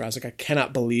ways, where I was like, I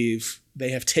cannot believe they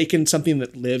have taken something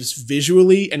that lives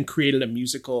visually and created a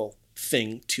musical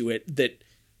thing to it that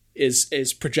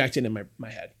is projected in my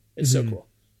head. It's so cool.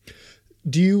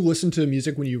 Do you listen to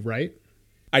music when you write?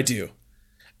 I do.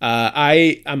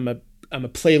 I'm a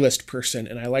playlist person,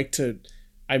 and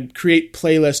I create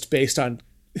playlists based on,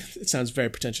 it sounds very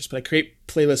pretentious, but I create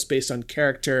playlists based on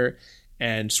character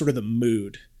and sort of the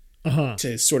mood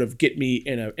to sort of get me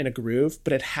in a groove.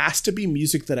 But it has to be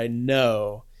music that I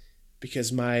know,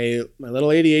 because my little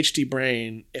ADHD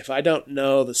brain, if I don't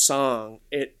know the song,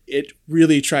 it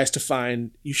really tries to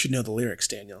find, you should know the lyrics,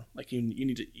 Daniel. Like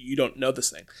you don't know this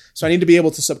thing. So I need to be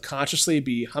able to subconsciously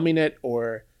be humming it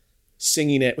or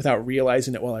singing it without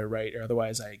realizing it while I write, or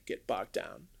otherwise I get bogged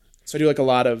down. So I do I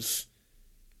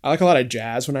like a lot of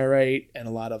jazz when I write, and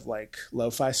a lot of like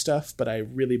lo-fi stuff, but I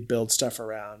really build stuff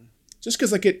around, just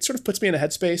because like it sort of puts me in a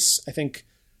headspace. I think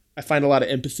I find a lot of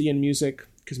empathy in music,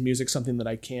 because music's something that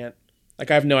I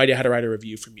have no idea how to write a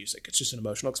review for music. It's just an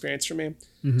emotional experience for me.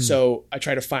 Mm-hmm. So I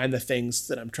try to find the things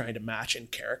that I'm trying to match in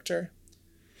character,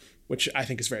 which I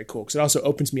think is very cool, because it also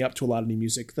opens me up to a lot of new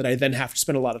music that I then have to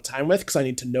spend a lot of time with, because I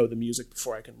need to know the music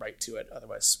before I can write to it.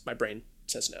 Otherwise my brain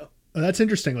says no. Oh, that's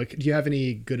interesting. Like, do you have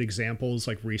any good examples,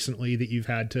 like recently, that you've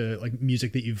had to, like,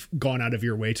 music that you've gone out of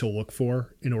your way to look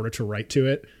for in order to write to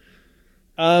it?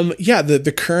 Yeah,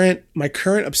 my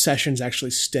current obsessions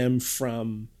actually stem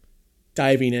from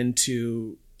diving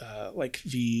into like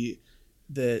the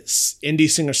indie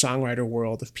singer-songwriter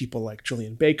world of people like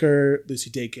Julian Baker, Lucy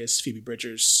Dacus, Phoebe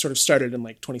Bridgers. Sort of started in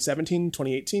like 2017,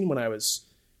 2018, when I was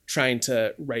trying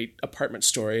to write Apartment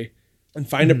Story and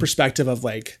find a perspective of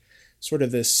like sort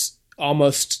of this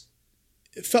almost,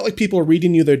 it felt like people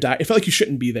reading you their diary. It felt like you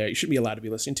shouldn't be there. You shouldn't be allowed to be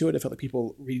listening to it. It felt like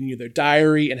people reading you their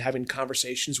diary and having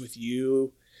conversations with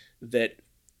you that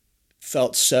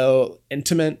felt so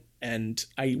intimate. And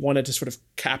I wanted to sort of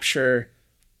capture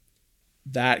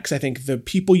that, because I think the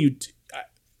people you,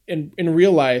 in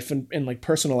real life and in like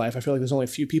personal life, I feel like there's only a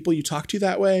few people you talk to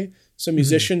that way. So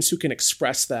musicians who can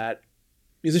express that,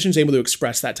 musicians able to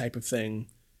express that type of thing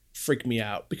freak me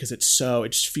out, because it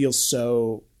just feels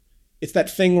so, it's that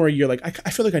thing where you're like, I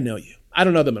feel like I know you. I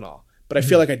don't know them at all, but I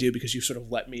feel like I do, because you've sort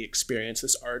of let me experience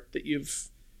this art that you've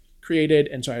created.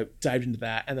 And so I dived into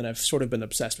that, and then I've sort of been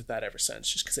obsessed with that ever since,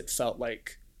 just because it felt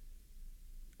like,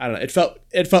 I don't know,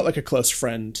 it felt like a close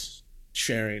friend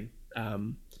sharing.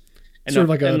 And sort of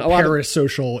like a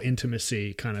parasocial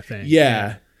intimacy kind of thing.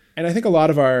 Yeah. And I think a lot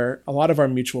of our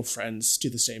mutual friends do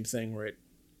the same thing, where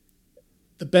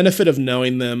the benefit of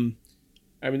knowing them,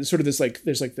 I mean, sort of this like,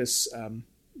 there's like this,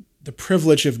 the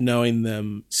privilege of knowing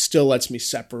them still lets me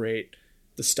separate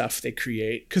the stuff they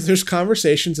create. Because there's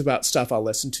conversations about stuff I'll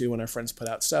listen to when our friends put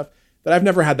out stuff that I've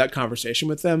never had that conversation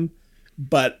with them,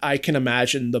 but I can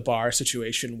imagine the bar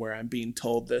situation where I'm being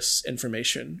told this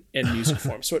information in music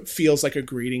form. So it feels like a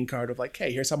greeting card of like,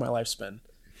 hey, here's how my life's been.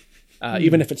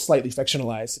 Even if it's slightly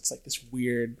fictionalized, it's like this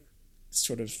weird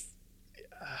sort of,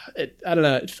 I don't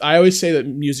know. I always say that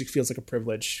music feels like a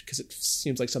privilege, because it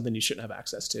seems like something you shouldn't have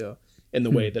access to in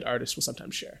the way that artists will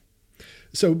sometimes share.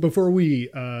 So before we,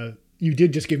 you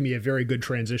did just give me a very good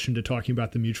transition to talking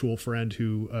about the mutual friend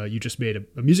who you just made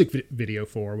a music video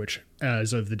for, which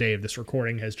as of the day of this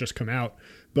recording has just come out.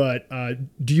 But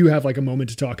do you have like a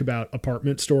moment to talk about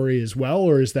Apartment Story as well,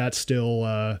 or is that still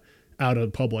out of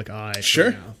the public eye?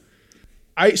 Sure.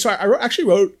 I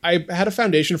had a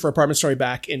foundation for Apartment Story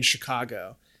back in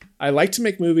Chicago. I like to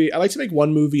make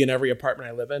one movie in every apartment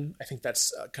I live in. I think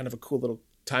that's kind of a cool little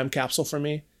time capsule for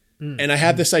me. And I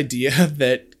had this idea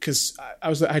that, because it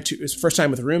was the first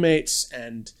time with roommates,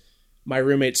 and my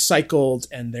roommates cycled,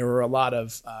 and there were a lot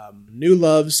of new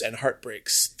loves and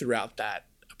heartbreaks throughout that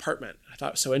apartment. I thought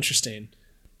it was so interesting.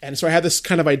 And so I had this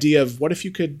kind of idea of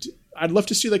I'd love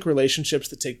to see like relationships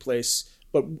that take place,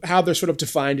 but how they're sort of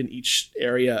defined in each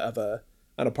area of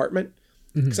an apartment.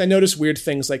 Because I noticed weird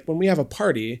things, like when we have a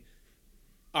party,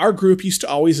 our group used to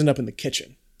always end up in the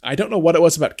kitchen. I don't know what it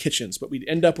was about kitchens, but we'd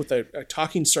end up with a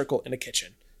talking circle in a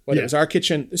kitchen. Whether it was our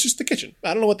kitchen, it's just the kitchen.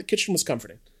 I don't know what the kitchen was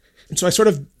comforting. And so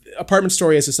Apartment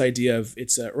Story has this idea of,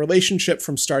 it's a relationship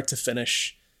from start to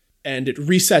finish, and it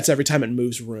resets every time it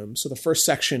moves rooms. So the first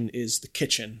section is the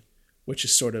kitchen, which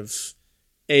is sort of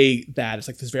it's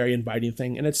like this very inviting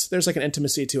thing. And there's like an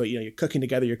intimacy to it. You know, you're cooking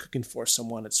together, you're cooking for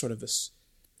someone. It's sort of this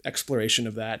exploration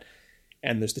of that.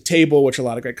 And there's the table, which a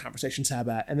lot of great conversations have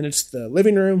at. And then it's the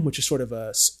living room, which is sort of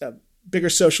a bigger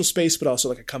social space, but also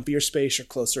like a comfier space. You're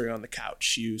closer on the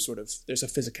couch. There's a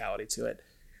physicality to it.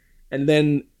 And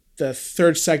then the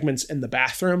third segment's in the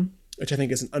bathroom, which I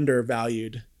think is an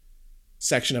undervalued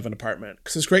section of an apartment,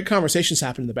 because there's great conversations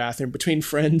happen in the bathroom between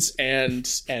friends and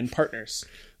partners.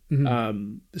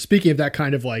 Mm-hmm. Speaking of that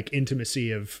kind of like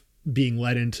intimacy of being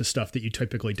led into stuff that you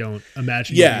typically don't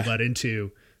imagine being led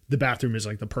into, the bathroom is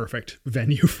like the perfect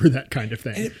venue for that kind of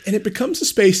thing. And it becomes a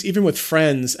space even with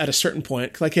friends at a certain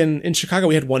point. Like in Chicago,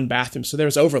 we had one bathroom, so there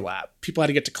was overlap. People had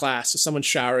to get to class, so someone's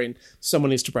showering,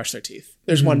 someone needs to brush their teeth.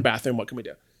 There's one bathroom, what can we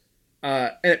do?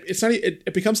 And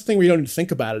it becomes a thing where you don't even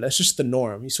think about it. That's just the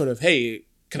norm. You sort of, hey,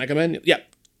 can I come in? Yeah,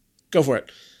 go for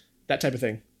it. That type of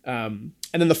thing. And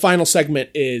then the final segment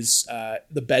is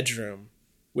the bedroom,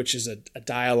 which is a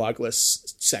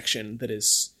dialogueless section that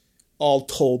is all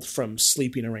told from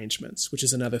sleeping arrangements, which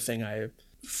is another thing I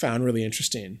found really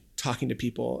interesting. Talking to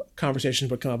people, conversations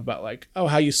would come up about like, oh,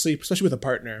 how you sleep, especially with a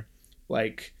partner.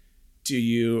 Like,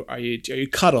 are you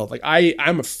cuddled? Like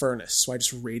I'm a furnace, so I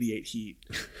just radiate heat,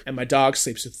 and my dog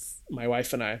sleeps with my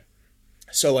wife and I.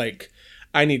 So like,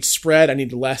 I need spread, I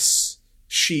need less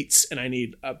sheets, and I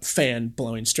need a fan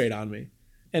blowing straight on me.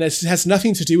 And it has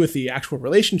nothing to do with the actual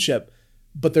relationship,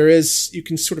 but you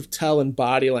can sort of tell in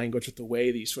body language with the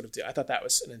way that you sort of do. I thought that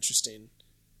was an interesting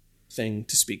thing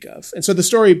to speak of. And so the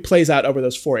story plays out over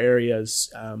those 4 areas.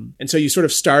 And so you sort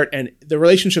of start, and the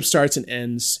relationship starts and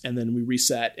ends, and then we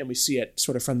reset, and we see it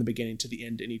sort of from the beginning to the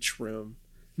end in each room.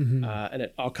 Mm-hmm. And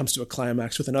it all comes to a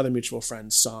climax with another mutual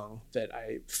friend's song that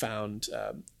I found,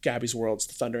 Gabby's World's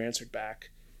The Thunder Answered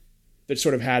Back, that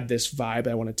sort of had this vibe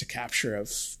I wanted to capture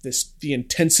of the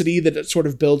intensity that it sort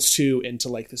of builds to into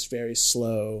like this very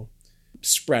slow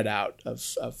spread out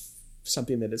of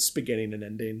something that is beginning and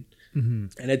ending. Mm-hmm.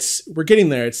 And we're getting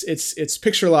there. It's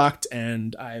picture locked,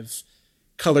 and I've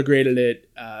color graded it.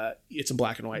 It's in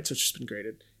black and white, so it's just been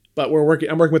graded. But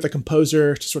I'm working with a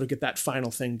composer to sort of get that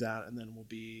final thing down, and then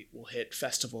we'll hit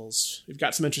festivals. We've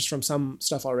got some interest from some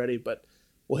stuff already, but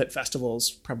we'll hit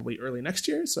festivals probably early next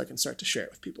year, so I can start to share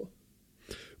it with people.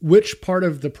 Which part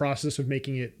of the process of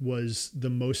making it was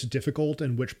the most difficult,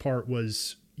 and which part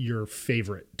was your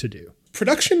favorite to do?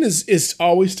 Production is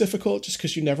always difficult, just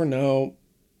because you never know.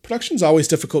 Production's always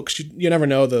difficult because you never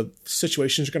know the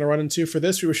situations you're going to run into. For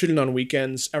this, we were shooting on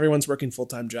weekends. Everyone's working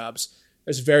full-time jobs.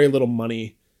 There's very little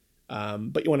money,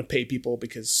 but you want to pay people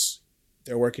because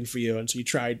they're working for you, and so you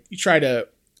try to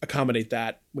accommodate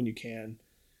that when you can.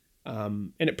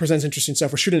 And it presents interesting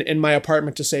stuff. We're shooting in my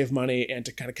apartment to save money and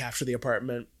to kind of capture the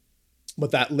apartment,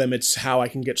 but that limits how I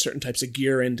can get certain types of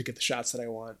gear in to get the shots that I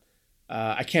want.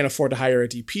 I can't afford to hire a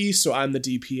DP, so I'm the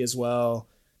DP as well.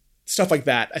 Stuff like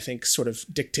that, I think, sort of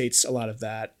dictates a lot of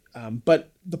that.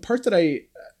 But the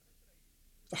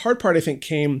hard part, I think,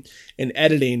 came in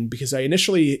editing, because I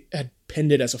initially had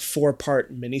pinned it as a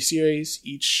 4-part miniseries,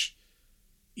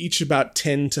 each about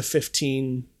 10 to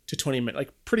 15 to 20 minutes,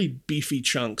 like pretty beefy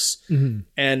chunks. Mm-hmm.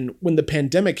 And when the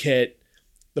pandemic hit,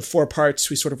 the 4 parts,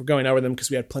 we sort of were going over them because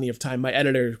we had plenty of time. My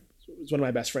editor was one of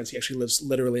my best friends. He actually lives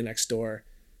literally next door.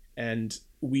 And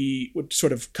we would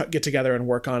sort of get together and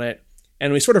work on it.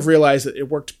 And we sort of realized that it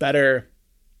worked better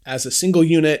as a single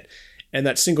unit. And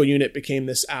that single unit became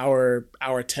this hour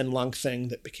 10 long thing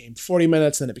that became 40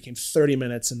 minutes. Then it became 30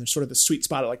 minutes. And there's sort of the sweet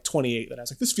spot at like 28 that I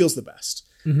was like, this feels the best.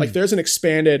 Mm-hmm. Like there's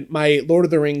my Lord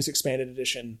of the Rings expanded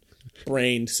edition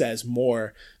brain says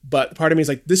more, but part of me is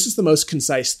like, this is the most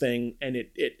concise thing. And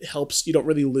it helps. You don't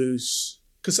really lose,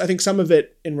 because I think some of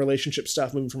it in relationship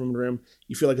stuff, moving from room to room,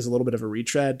 you feel like it's a little bit of a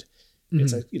retread. Mm-hmm.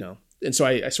 It's like, and so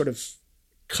I sort of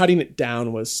cutting it down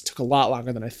took a lot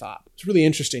longer than I thought. It's really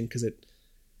interesting because it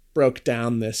broke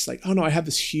down this like, oh no, I have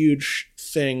this huge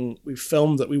thing we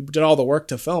filmed that we did all the work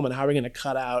to film, and how are we going to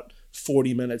cut out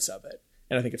 40 minutes of it?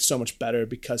 And I think it's so much better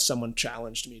because someone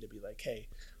challenged me to be like, hey,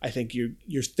 I think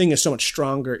your thing is so much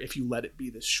stronger if you let it be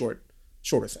this shorter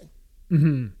thing.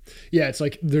 Mm-hmm. Yeah, it's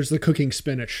like there's the cooking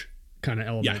spinach kind of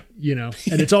element,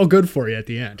 and it's all good for you at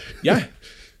the end. Yeah.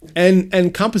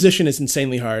 And composition is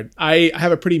insanely hard. I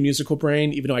have a pretty musical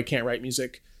brain, even though I can't write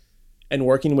music. And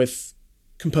working with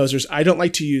composers, I don't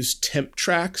like to use temp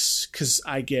tracks because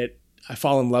I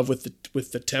fall in love with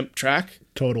the temp track.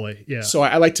 Totally, yeah. So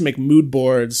I like to make mood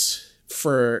boards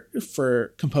for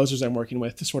composers I'm working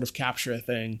with to sort of capture a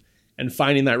thing, and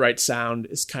finding that right sound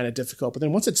is kind of difficult. But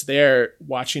then once it's there,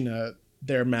 watching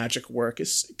their magic work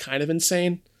is kind of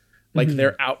insane. Like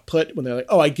their output, when they're like,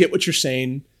 oh, I get what you're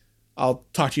saying, I'll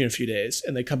talk to you in a few days.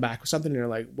 And they come back with something and you're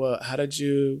like, well, how did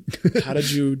you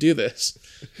do this?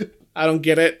 I don't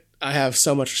get it. I have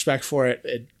so much respect for it.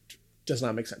 It does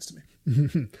not make sense to me.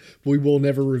 We will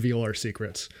never reveal our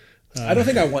secrets. I don't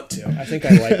think I want to. I think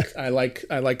I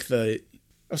like the.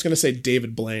 I was going to say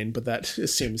David Blaine, but that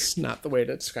seems not the way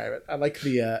to describe it. I like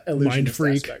the illusion mind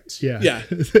freak aspect. Yeah.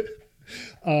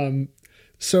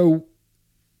 So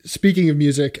speaking of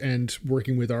music and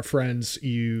working with our friends,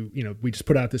 we just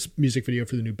put out this music video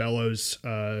for the new Bellows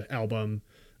album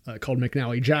called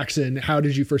McNally Jackson. How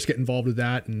did you first get involved with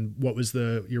that, and what was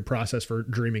your process for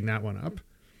dreaming that one up?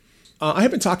 I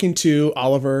have been talking to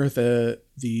Oliver,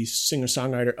 the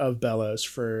singer-songwriter of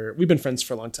Bellows, we've been friends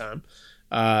for a long time.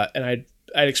 And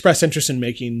I'd expressed interest in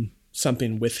making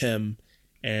something with him.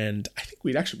 And I think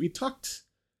we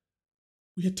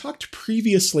had talked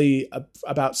previously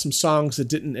about some songs that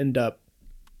didn't end up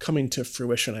coming to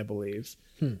fruition, I believe.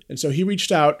 And so he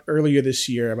reached out earlier this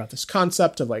year about this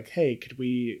concept of like, hey,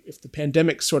 if the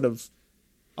pandemic sort of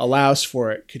allows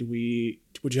for it,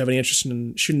 would you have any interest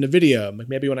in shooting a video? Like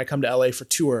maybe when I come to LA for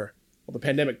tour, well, the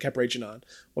pandemic kept raging on.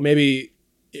 Well, maybe,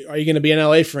 are you going to be in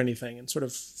LA for anything? And sort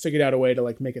of figured out a way to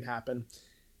like make it happen.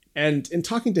 And in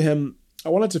talking to him, I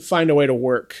wanted to find a way to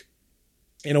work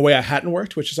in a way I hadn't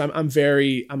worked, which is I'm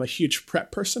a huge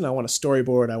prep person. I want a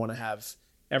storyboard. I want to have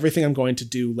everything I'm going to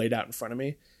do laid out in front of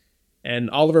me.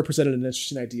 And Oliver presented an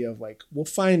interesting idea of like, we'll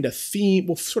find a theme.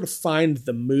 We'll sort of find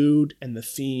the mood and the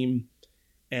theme,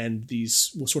 and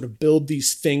we'll sort of build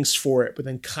these things for it, but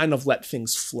then kind of let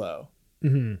things flow,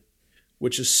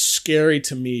 which is scary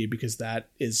to me because that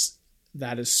is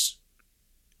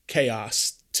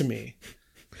chaos to me.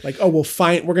 Like, oh,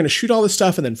 we're going to shoot all this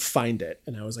stuff and then find it.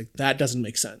 And I was like, that doesn't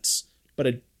make sense.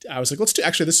 But I was like,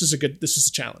 this is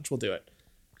a challenge. We'll do it.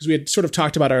 Because we had sort of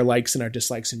talked about our likes and our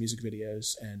dislikes in music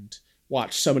videos and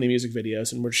watched so many music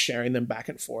videos, and we're sharing them back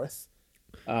and forth.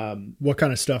 What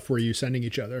kind of stuff were you sending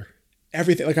each other?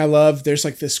 Everything. Like there's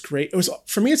like this great,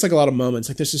 for me, it's like a lot of moments.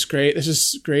 Like there's this great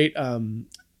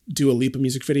Dua Lipa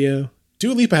music video.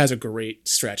 Dua Lipa has a great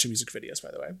stretch of music videos,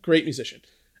 by the way. Great musician.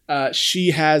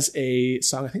 She has a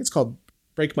song, I think it's called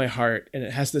Break My Heart. And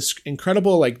it has this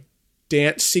incredible like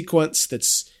dance sequence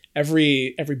that's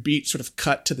every beat sort of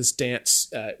cut to this dance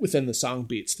within the song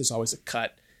beats. There's always a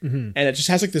cut. And it just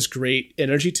has like this great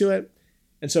energy to it.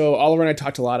 And so Oliver and I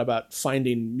talked a lot about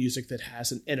finding music that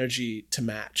has an energy to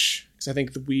match. Because I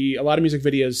think a lot of music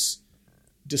videos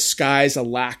disguise a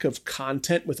lack of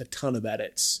content with a ton of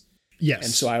edits. Yes.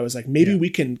 And so I was like, maybe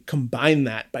we can combine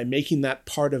that by making that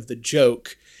part of the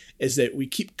joke, is that we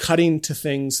keep cutting to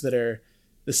things that are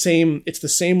the same. It's the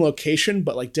same location,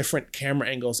 but like different camera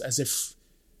angles,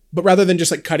 but rather than just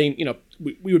like cutting,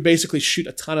 we would basically shoot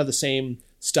a ton of the same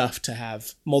stuff to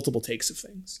have multiple takes of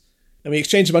things. And we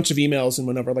exchanged a bunch of emails and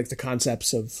went over like the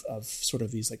concepts of sort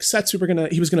of these like sets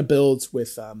he was gonna build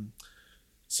with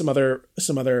some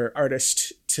other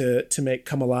artist to make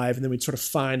come alive, and then we'd sort of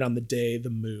find on the day the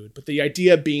mood. But the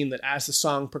idea being that as the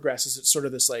song progresses, it's sort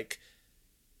of this like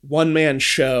one-man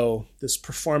show, this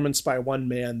performance by one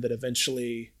man that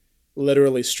eventually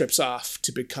literally strips off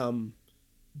to become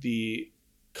the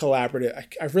collaborative.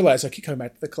 I realize I keep coming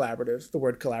back to the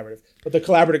word collaborative, but the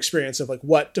collaborative experience of like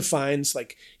what defines,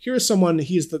 like, here is someone,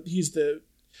 he's the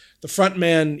front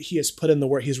man, he has put in the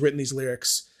work, he's written these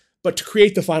lyrics, but to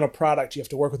create the final product, you have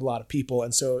to work with a lot of people.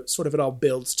 And so sort of it all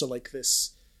builds to like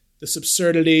this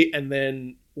absurdity. And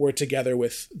then we're together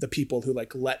with the people who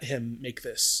like let him make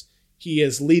this. He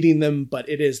is leading them, but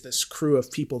it is this crew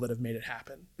of people that have made it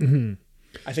happen. Mm-hmm.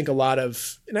 I think a lot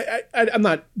of, and I'm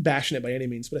not bashing it by any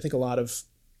means, but I think a lot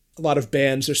of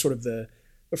bands are sort of the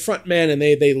front man, and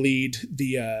they lead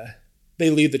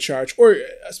the charge, or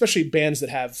especially bands that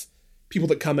have people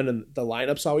that come in and the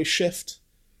lineups always shift.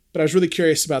 But I was really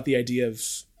curious about the idea of,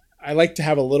 I like to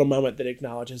have a little moment that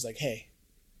acknowledges like, hey,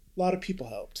 a lot of people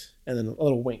helped, and then a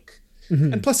little wink.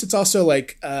 Mm-hmm. And plus it's also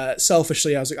like,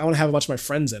 selfishly, I was like, I want to have a bunch of my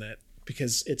friends in it,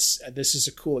 because this is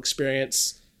a cool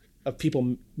experience of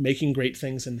people making great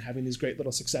things and having these great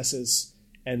little successes,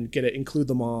 and get to include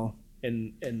them all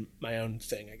in my own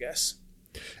thing, I guess.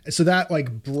 So that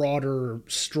like broader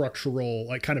structural,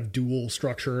 like kind of dual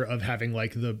structure of having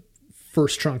like the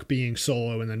first chunk being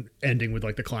solo and then ending with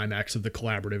like the climax of the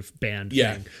collaborative band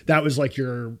thing. That was like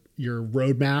your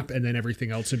roadmap, and then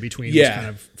everything else in between was kind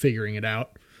of figuring it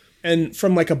out. And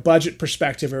from like a budget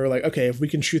perspective, we were like, okay, if we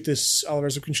can shoot this,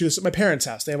 Oliver's, we can shoot this at my parents'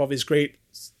 house. They have all these great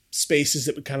spaces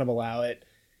that would kind of allow it.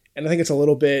 And I think it's a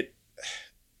little bit,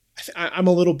 I'm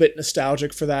a little bit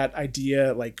nostalgic for that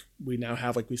idea. Like we now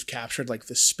have, like, we've captured like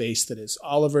this space that is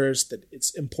Oliver's, that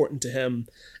it's important to him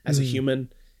as a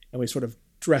human. And we sort of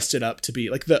dressed it up to be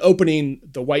like the opening,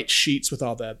 the white sheets with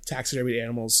all the taxidermied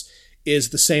animals is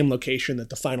the same location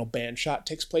that the final band shot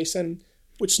takes place in,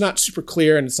 which is not super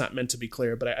clear, and it's not meant to be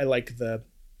clear, but I like the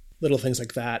little things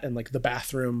like that. And like the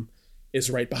bathroom is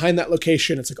right behind that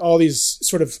location. It's like all these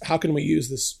sort of, how can we use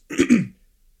this?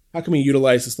 How can we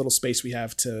utilize this little space we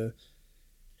have to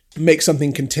make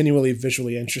something continually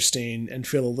visually interesting and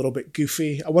feel a little bit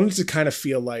goofy? I wanted to kind of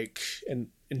feel like, and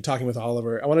in talking with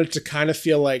Oliver, I wanted it to kind of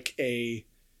feel like a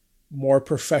more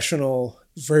professional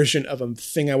version of a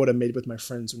thing I would have made with my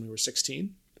friends when we were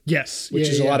 16. Yes. Which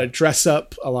is a lot of dress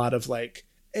up, a lot of like,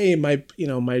 hey, my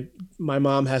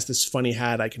mom has this funny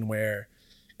hat I can wear.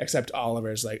 Except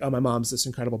Oliver's like, oh, my mom's this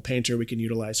incredible painter. We can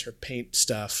utilize her paint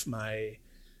stuff. My,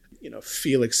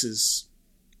 Felix's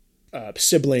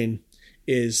sibling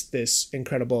is this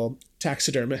incredible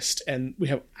taxidermist, and we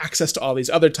have access to all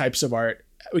these other types of art.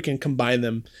 We can combine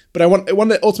them, but I want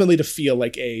it ultimately to feel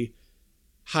like a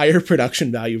higher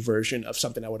production value version of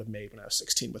something I would have made when I was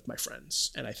 16 with my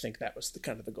friends, and I think that was the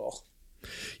kind of the goal.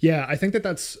 Yeah, I think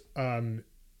that's.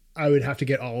 I would have to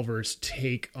get Oliver's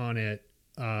take on it.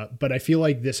 But I feel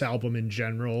like this album in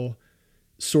general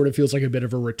sort of feels like a bit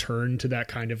of a return to that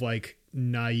kind of like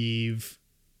naive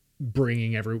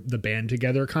bringing the band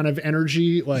together kind of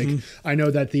energy. Like I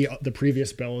know that the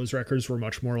previous Bellows records were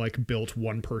much more like built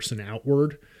one person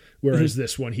outward. Whereas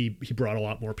this one, he brought a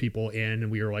lot more people in,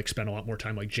 and we were like spent a lot more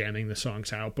time like jamming the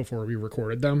songs out before we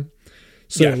recorded them.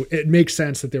 So it makes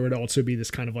sense that there would also be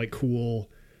this kind of like cool,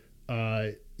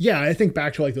 I think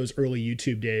back to like those early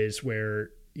YouTube days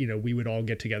where, we would all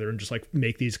get together and just like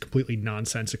make these completely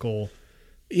nonsensical,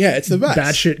 it's the best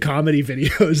batshit comedy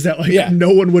videos that like no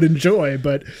one would enjoy,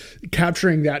 but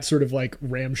capturing that sort of like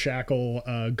ramshackle,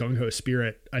 gung ho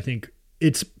spirit, I think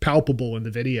it's palpable in the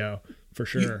video for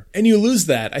sure. And you lose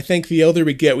that. I think the older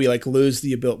we get, we like lose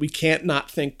the ability. We can't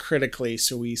not think critically,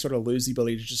 so we sort of lose the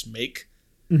ability to just make.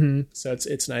 Mm-hmm. So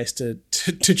it's nice to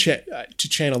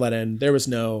channel that in. There was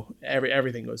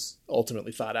everything was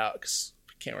ultimately thought out because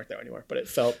we can't work there anymore. But it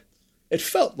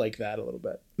felt like that a little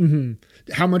bit.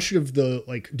 Mm-hmm. How much of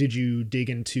did you dig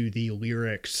into the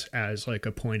lyrics as like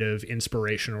a point of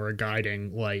inspiration or a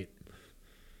guiding light?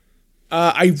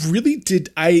 I really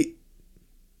did. I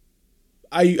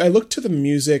looked to the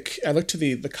music. I looked to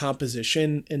the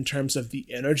composition in terms of the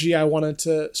energy I wanted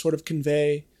to sort of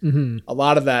convey. Mm-hmm. A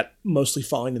lot of that mostly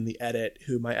falling in the edit,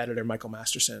 who my editor, Michael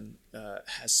Masterson,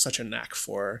 has such a knack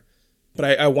for.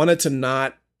 But I wanted to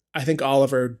not, I think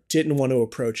Oliver didn't want to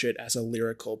approach it as a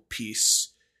lyrical piece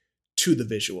to the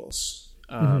visuals.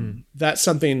 That's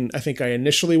something I think I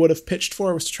initially would have pitched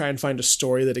for, was to try and find a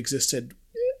story that existed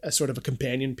as sort of a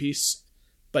companion piece.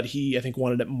 But he, I think,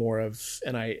 wanted it more of,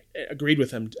 and I agreed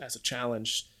with him as a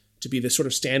challenge, to be this sort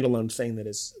of standalone thing that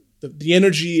is, the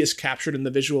energy is captured in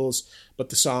the visuals, but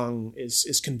the song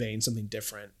is conveying something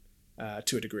different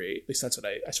to a degree. At least that's what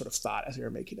I sort of thought as we were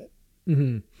making it.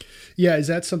 Mm-hmm. Yeah, is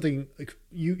that something, like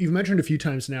you've mentioned a few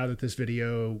times now that this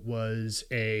video was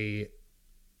you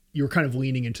were kind of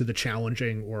leaning into the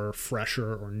challenging or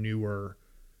fresher or newer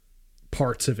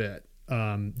parts of it.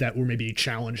 That were maybe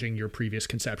challenging your previous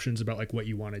conceptions about like what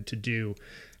you wanted to do.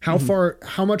 How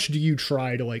much do you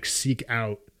try to like seek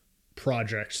out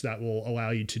projects that will allow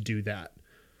you to do that?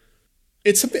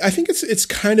 It's something, I think it's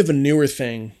kind of a newer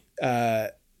thing,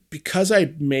 because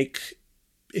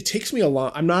it takes me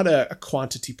I'm not a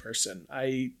quantity person.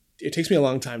 It takes me a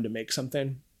long time to make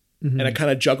something, and I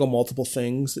kind of juggle multiple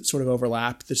things that sort of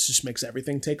overlap. This just makes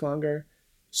everything take longer.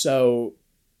 So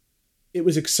it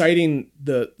was exciting.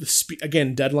 The speed,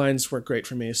 again, deadlines were great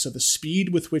for me. So the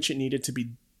speed with which it needed to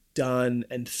be done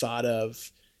and thought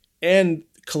of, and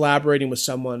collaborating with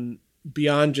someone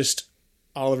beyond just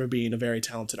Oliver being a very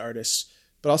talented artist,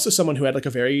 but also someone who had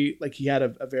he had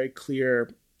a very clear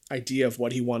idea of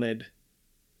what he wanted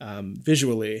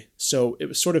visually. So it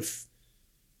was sort of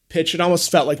pitched. It almost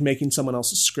felt like making someone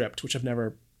else's script, which I've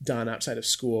never done outside of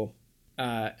school.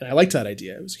 And I liked that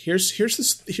idea. It was here's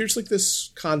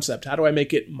this concept. How do I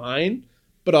make it mine,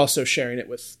 but also sharing it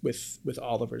with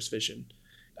Oliver's vision?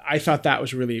 I thought that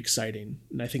was really exciting,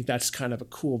 and I think that's kind of a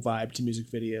cool vibe to music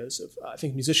videos. I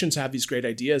think musicians have these great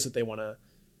ideas that they want to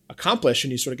accomplish,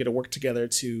 and you sort of get to work together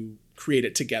to create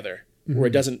it together, where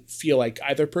it doesn't feel like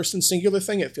either person's singular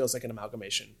thing. It feels like an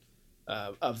amalgamation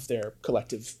of their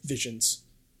collective visions.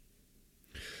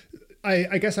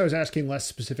 I guess I was asking less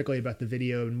specifically about the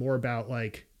video and more about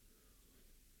like,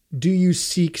 do you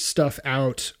seek stuff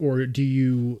out, or do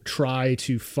you try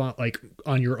to like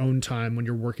on your own time when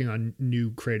you're working on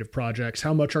new creative projects?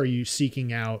 How much are you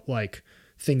seeking out like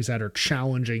things that are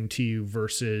challenging to you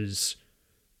versus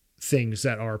things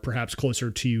that are perhaps closer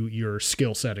to your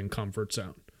skill set and comfort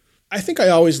zone? I think I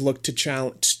always look to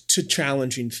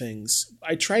challenging things.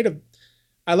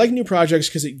 I like new projects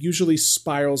because it usually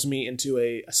spirals me into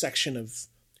a section of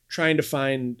trying to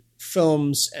find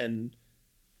films and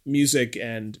music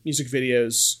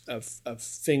videos of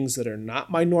things that are not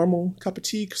my normal cup of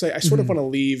tea, because I sort of want to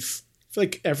leave. I feel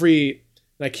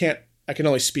like I can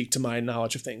only speak to my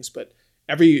knowledge of things, but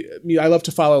I love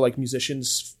to follow like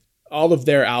musicians. All of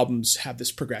their albums have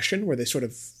this progression where they sort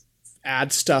of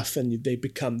add stuff and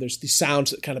there's these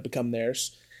sounds that kind of become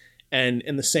theirs. And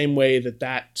in the same way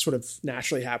that sort of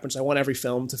naturally happens, I want every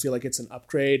film to feel like it's an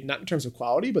upgrade, not in terms of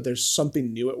quality, but there's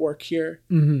something new at work here.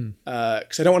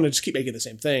 Because I don't want to just keep making the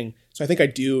same thing. So I think I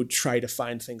do try to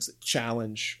find things that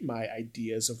challenge my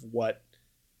ideas of what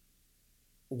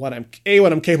I'm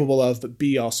capable of, but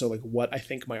B, also like what I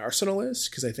think my arsenal is.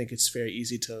 Because I think it's very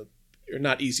easy or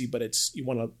not easy, but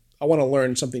I want to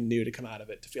learn something new to come out of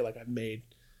it, to feel like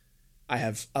I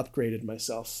have upgraded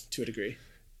myself to a degree.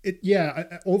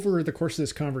 Over the course of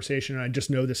this conversation, I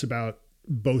just know this about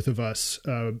both of us.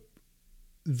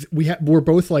 We're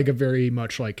both like a very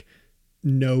much like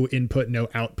no input, no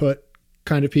output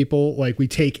kind of people. Like we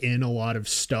take in a lot of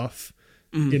stuff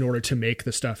in order to make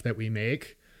the stuff that we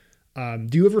make. Do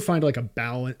you ever find like a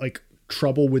balance, like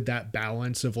trouble with that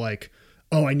balance of like,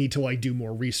 oh, I need to like do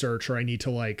more research, or I need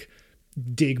to like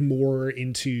dig more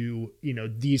into,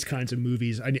 these kinds of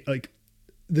movies. I like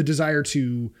the desire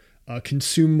to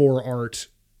consume more art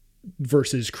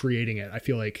versus creating it. I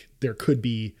feel like there could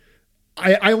be,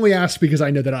 I only ask because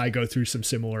I know that I go through some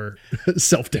similar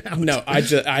self-doubt. No, I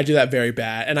do that very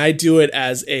bad. And I do it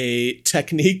as a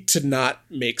technique to not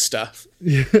make stuff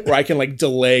where I can like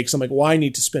delay, because I'm like, well, I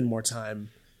need to spend more time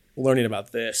learning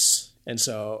about this. And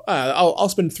so I'll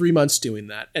spend 3 months doing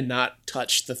that and not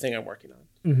touch the thing I'm working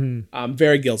on. I'm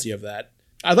very guilty of that.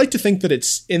 I'd like to think that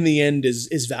it's in the end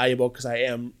is valuable, because I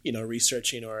am,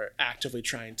 researching or actively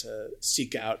trying to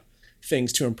seek out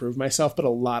things to improve myself. But a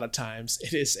lot of times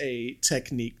it is a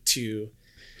technique to,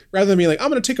 rather than being like,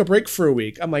 I'm going to take a break for a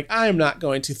week, I'm like, I am not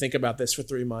going to think about this for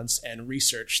 3 months and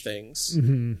research things.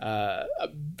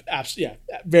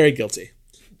 Very guilty.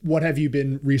 What have you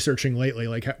been researching lately?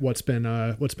 Like what's been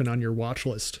on your watch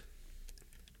list?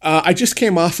 I just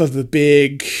came off of the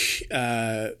big,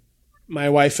 my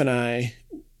wife and I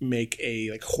make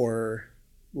a like horror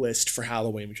list for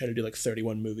Halloween. We try to do like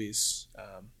 31 movies.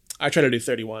 I try to do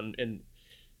 31, and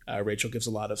Rachel gives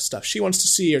a lot of stuff she wants to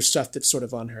see, or stuff that's sort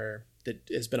of on her, that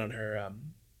has been on her,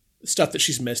 stuff that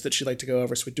she's missed that she'd like to go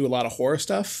over. So we do a lot of horror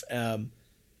stuff. And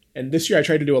this year I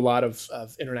tried to do a lot of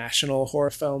international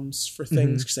horror films for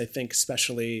things, because I think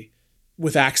especially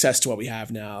with access to what we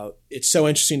have now, it's so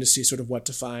interesting to see sort of what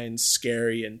defines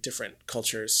scary in different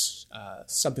cultures.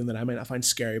 Something that I might not find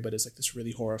scary, but is like this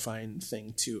really horrifying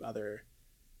thing to other.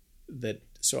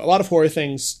 So a lot of horror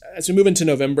things. As we move into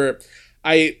November,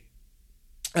 as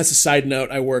a side note,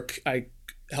 I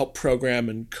help program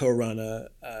and co-run a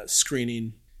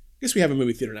screening. I guess we have a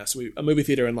movie theater now. So a movie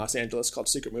theater in Los Angeles called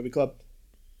Secret Movie Club.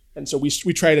 And so we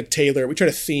try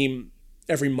to theme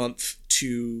every month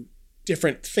to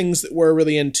different things that we're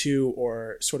really into,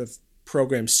 or sort of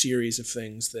program series of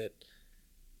things that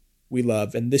we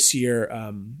love. And this year,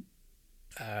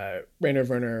 Rainer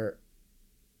Werner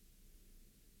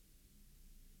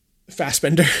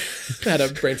Fassbender had a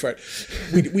brain fart.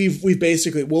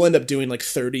 We'll end up doing like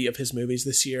 30 of his movies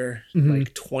this year,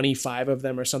 like 25 of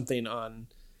them or something on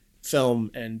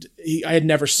film. And I had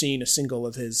never seen a single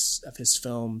of his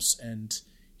films, and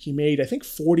he made, I think,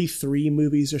 43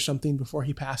 movies or something before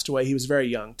he passed away. He was very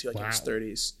young too, like in his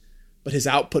 30s, but his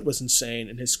output was insane,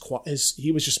 and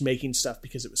he was just making stuff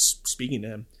because it was speaking to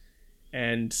him.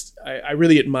 And I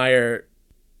really admire,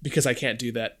 because I can't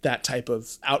do that type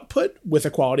of output with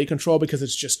a quality control, because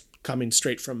it's just coming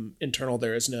straight from internal.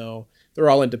 They're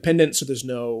all independent.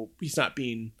 So he's not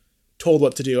being told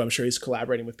what to do. I'm sure he's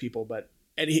collaborating with people,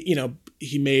 and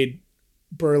he made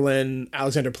Berlin,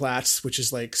 Alexanderplatz, which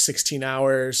is like 16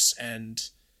 hours, and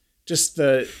just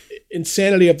the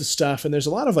insanity of the stuff. And there's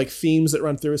a lot of like themes that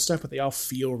run through his stuff, but they all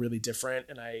feel really different.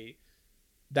 And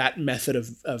that method of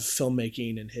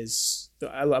filmmaking, and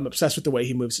I'm obsessed with the way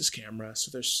he moves his camera.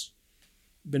 So there's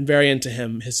been very into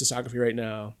his discography right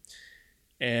now.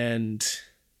 And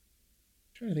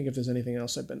I'm trying to think if there's anything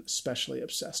else I've been especially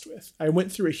obsessed with. I went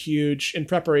through in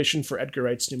preparation for Edgar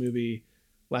Wright's new movie,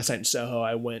 Last Night in Soho,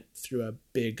 I went through a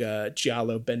big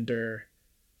giallo bender,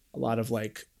 a lot of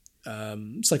like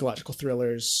psychological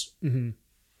thrillers.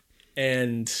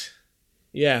 And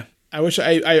yeah, I wish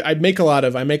I make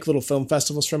little film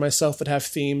festivals for myself that have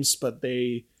themes, but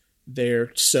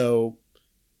they're so,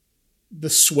 the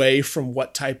sway from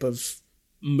what type of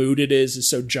mood it is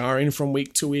so jarring from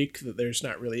week to week that there's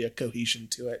not really a cohesion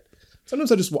to it.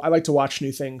 Sometimes I like to watch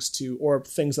new things or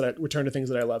things return to things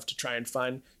that I love to try and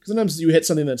find. Because sometimes you hit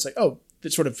something that's like, oh,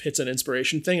 that sort of hits an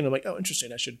inspiration thing. And I'm like, oh,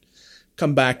 interesting. I should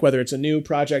come back, whether it's a new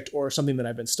project or something that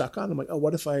I've been stuck on. I'm like, oh,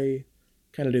 what if I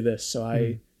kind of do this? So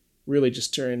I really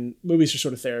just turn movies are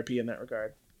sort of therapy in that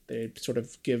regard. They sort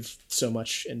of give so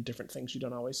much in different things you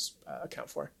don't always account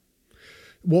for.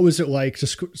 What was it like to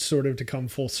sort of to come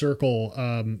full circle,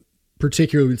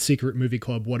 particularly with Secret Movie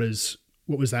Club? What was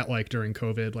that like during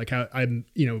COVID? Like how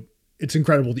it's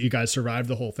incredible that you guys survived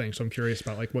the whole thing. So I'm curious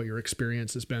about like what your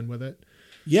experience has been with it.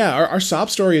 Yeah. Our sob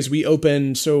story is we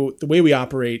opened. So the way we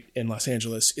operate in Los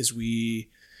Angeles is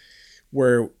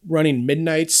we're running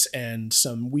midnights and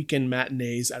some weekend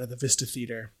matinees out of the Vista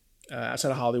Theater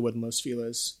outside of Hollywood and Los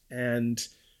Feliz. And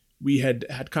we had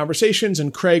conversations,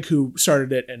 and Craig, who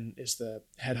started it and is the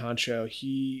head honcho,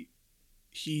 he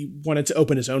wanted to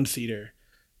open his own theater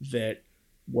that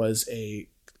was a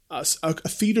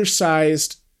theater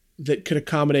sized that could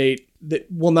accommodate, that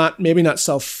will maybe not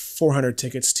sell 400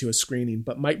 tickets to a screening,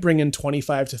 but might bring in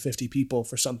 25 to 50 people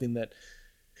for something that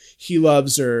he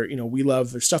loves, or, we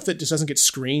love, or stuff that just doesn't get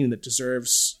screened that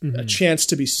deserves a chance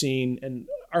to be seen. And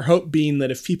our hope being that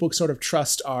if people sort of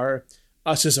trust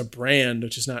us as a brand,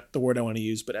 which is not the word I want to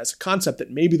use, but as a concept,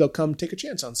 that maybe they'll come take a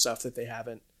chance on stuff that they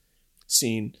haven't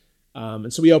seen.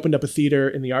 And so we opened up a theater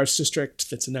in the Arts District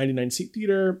that's a 99-seat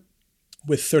theater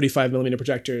with 35 millimeter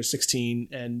projectors, 16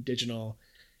 and digital.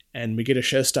 And we get to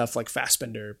show stuff like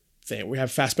Fassbender thing. We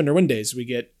have Fassbender Wednesdays. We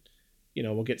get,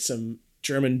 we'll get some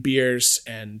German beers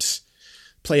and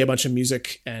play a bunch of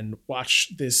music and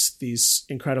watch these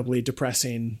incredibly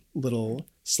depressing little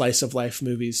slice of life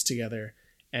movies together.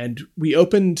 And we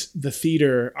opened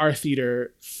our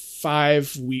theater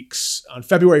 5 weeks on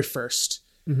February 1st.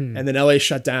 Mm-hmm. And then LA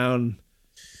shut down,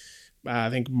 I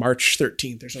think March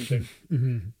 13th or something.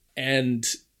 Mm-hmm. And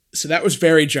so that was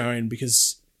very jarring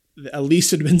because a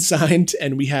lease had been signed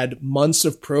and we had months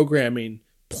of programming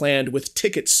planned with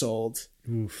tickets sold.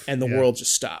 Oof, and the world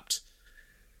just stopped.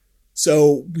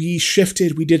 So we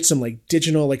shifted. We did some like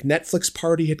digital, like Netflix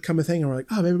party had come a thing. And we're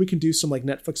like, oh, maybe we can do some like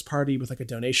Netflix party with like a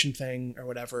donation thing or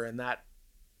whatever. And that,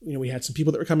 we had some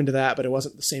people that were coming to that, but it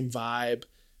wasn't the same vibe.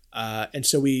 And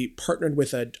so we partnered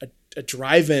with a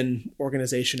drive-in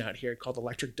organization out here called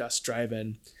Electric Dust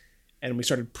Drive-In. And we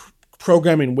started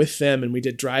programming with them. And we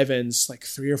did drive-ins like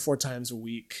 3 or 4 times a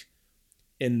week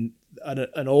in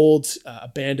an old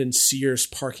abandoned Sears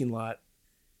parking lot.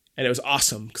 And it was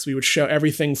awesome because we would show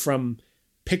everything from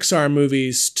Pixar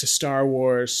movies to Star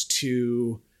Wars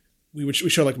to we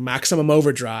show like Maximum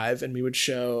Overdrive, and we would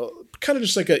show kind of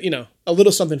just like a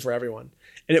little something for everyone.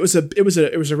 And it was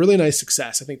a really nice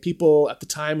success. I think people at the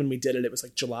time when we did it, it was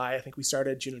like July. I think we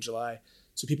started June or July.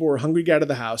 So people were hungry to get out of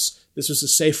the house. This was a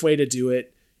safe way to do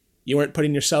it. You weren't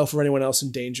putting yourself or anyone else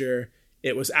in danger.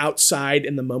 It was outside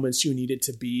in the moments you needed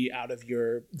to be out of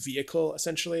your vehicle,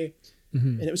 essentially.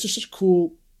 Mm-hmm. And it was just such a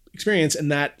cool experience, and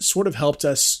that sort of helped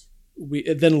us.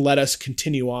 It then let us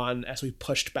continue on as we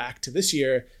pushed back to this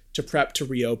year to prep to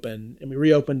reopen. And we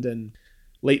reopened in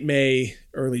late May,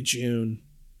 early June,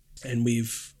 and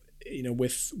we've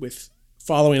with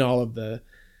following all of the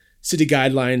city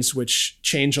guidelines, which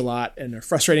change a lot and are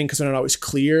frustrating because they're not always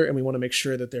clear, and we want to make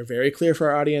sure that they're very clear for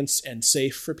our audience and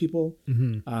safe for people.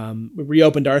 Mm-hmm. We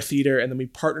reopened our theater, and then we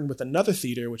partnered with another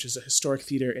theater, which is a historic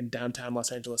theater in downtown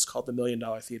Los Angeles called the $1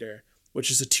 Million Theater, which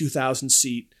is a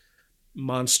 2,000-seat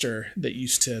monster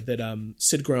that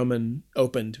Sid Groman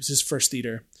opened. It was his first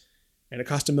theater, and it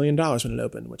cost $1 million when it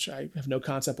opened, which I have no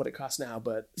concept what it costs now,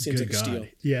 but it seems like a steal.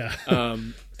 Yeah.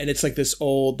 And it's like this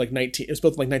old, it was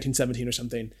built like 1917 or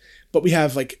something, but we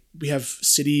have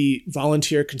city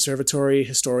volunteer conservatory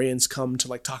historians come to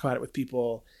like talk about it with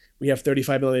people. We have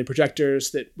 35 millimeter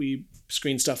projectors that we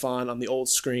screen stuff on the old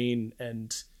screen,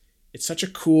 and it's such a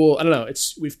cool, I don't know,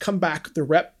 we've come back, the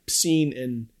rep scene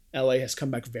in LA has come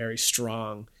back very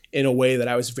strong in a way that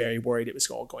I was very worried it was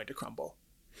all going to crumble.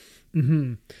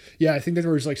 Mm-hmm. Yeah, I think that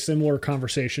there was like similar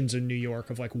conversations in New York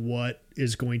of like what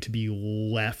is going to be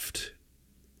left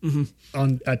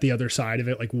at the other side of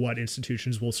it, like what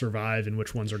institutions will survive and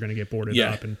which ones are going to get boarded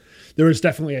up. And there was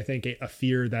definitely, I think, a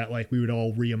fear that like we would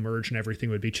all reemerge and everything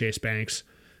would be Chase Banks,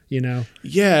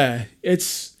 Yeah,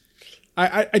 it's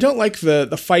I don't like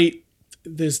the fight.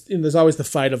 There's always the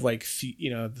fight of like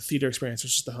the theater experience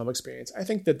versus the home experience. I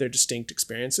think that they're distinct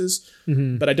experiences,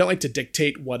 but I don't like to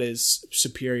dictate what is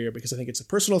superior because I think it's a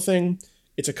personal thing,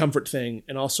 it's a comfort thing,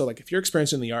 and also like if you're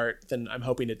experiencing the art, then I'm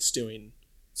hoping it's doing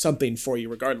something for you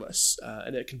regardless,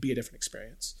 and it can be a different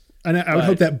experience. And I would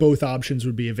hope that both options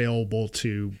would be available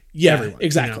to everyone.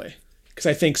 Exactly, because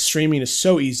I think streaming is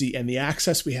so easy, and the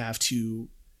access we have to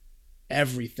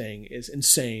everything is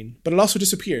insane, but it also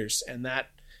disappears, and that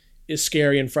is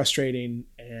scary and frustrating.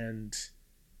 And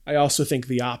I also think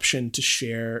the option to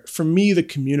share, for me, the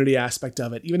community aspect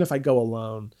of it, even if I go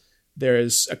alone, there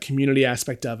is a community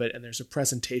aspect of it and there's a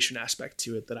presentation aspect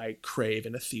to it that I crave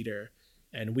in a theater.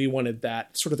 And we wanted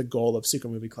that, sort of the goal of Secret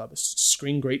Movie Club, is to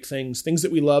screen great things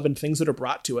that we love and things that are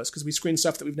brought to us, because we screen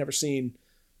stuff that we've never seen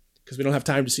because we don't have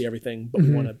time to see everything, but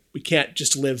we can't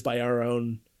just live by our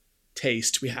own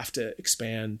taste. We have to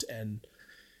expand. And,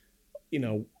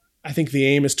 I think the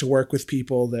aim is to work with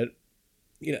people that,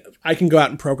 I can go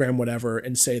out and program whatever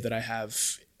and say that I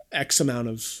have X amount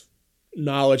of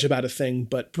knowledge about a thing,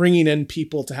 but bringing in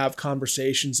people to have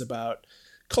conversations about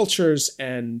cultures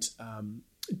and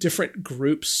different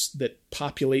groups that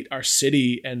populate our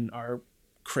city and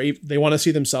they want to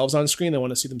see themselves on screen. They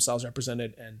want to see themselves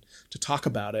represented, and to talk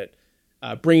about it,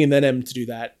 bringing them in to do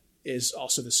that is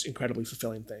also this incredibly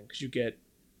fulfilling thing, because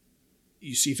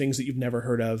you see things that you've never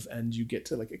heard of and you get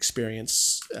to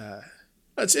experience,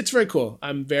 it's very cool.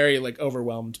 I'm very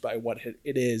overwhelmed by what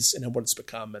it is and what it's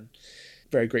become, and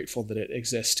very grateful that it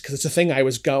exists, because it's a thing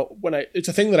it's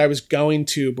a thing that I was going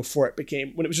to before it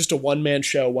became, when it was just a one-man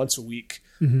show once a week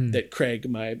that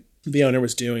Craig, the owner,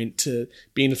 was doing, to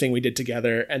being a thing we did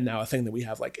together, and now a thing that we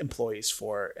have employees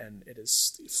for, and it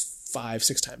is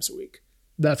 5-6 times a week.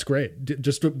 That's great.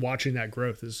 Just watching that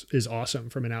growth is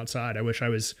awesome from an outside. I wish I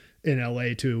was in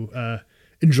LA to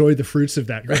enjoy the fruits of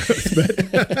that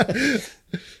growth.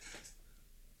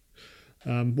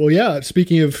 Well, yeah,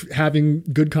 speaking of having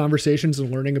good conversations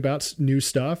and learning about new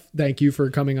stuff, thank you for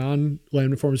coming on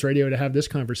Lambda Forms Radio to have this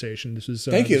conversation.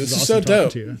 Thank you. This is awesome so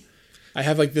dope. to you. I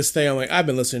have this thing. I'm I've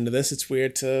been listening to this. It's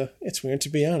weird to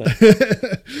be on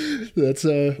it. That's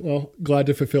glad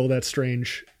to fulfill that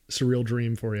strange, surreal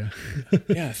dream for you.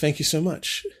 Yeah. Thank you so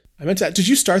much. I meant to, did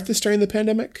you start this during the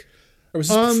pandemic, or was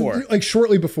this before?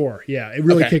 Shortly before. Yeah. It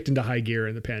really kicked into high gear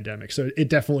in the pandemic. So it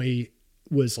definitely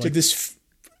was Did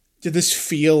this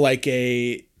feel like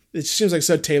it seems like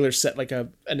so Taylor set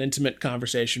an intimate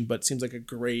conversation, but seems like a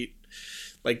great,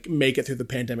 make it through the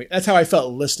pandemic. That's how I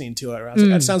felt listening to it. I was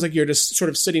that sounds like you're just sort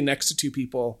of sitting next to two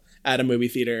people at a movie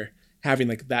theater having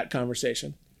that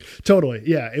conversation. Totally.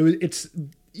 Yeah. It's,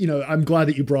 I'm glad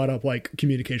that you brought up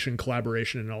communication,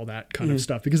 collaboration, and all that kind of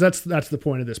stuff, because that's the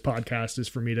point of this podcast, is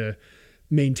for me to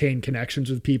maintain connections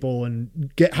with people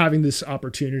and having this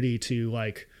opportunity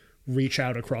to reach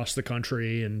out across the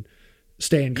country and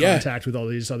stay in contact with all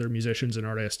these other musicians and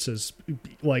artists, is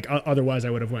otherwise I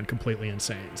would have went completely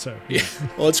insane. So yeah.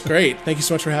 Well, it's great. Thank you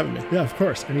so much for having me. Yeah, of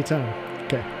course. Anytime.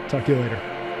 Okay. Talk to you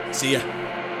later. See ya.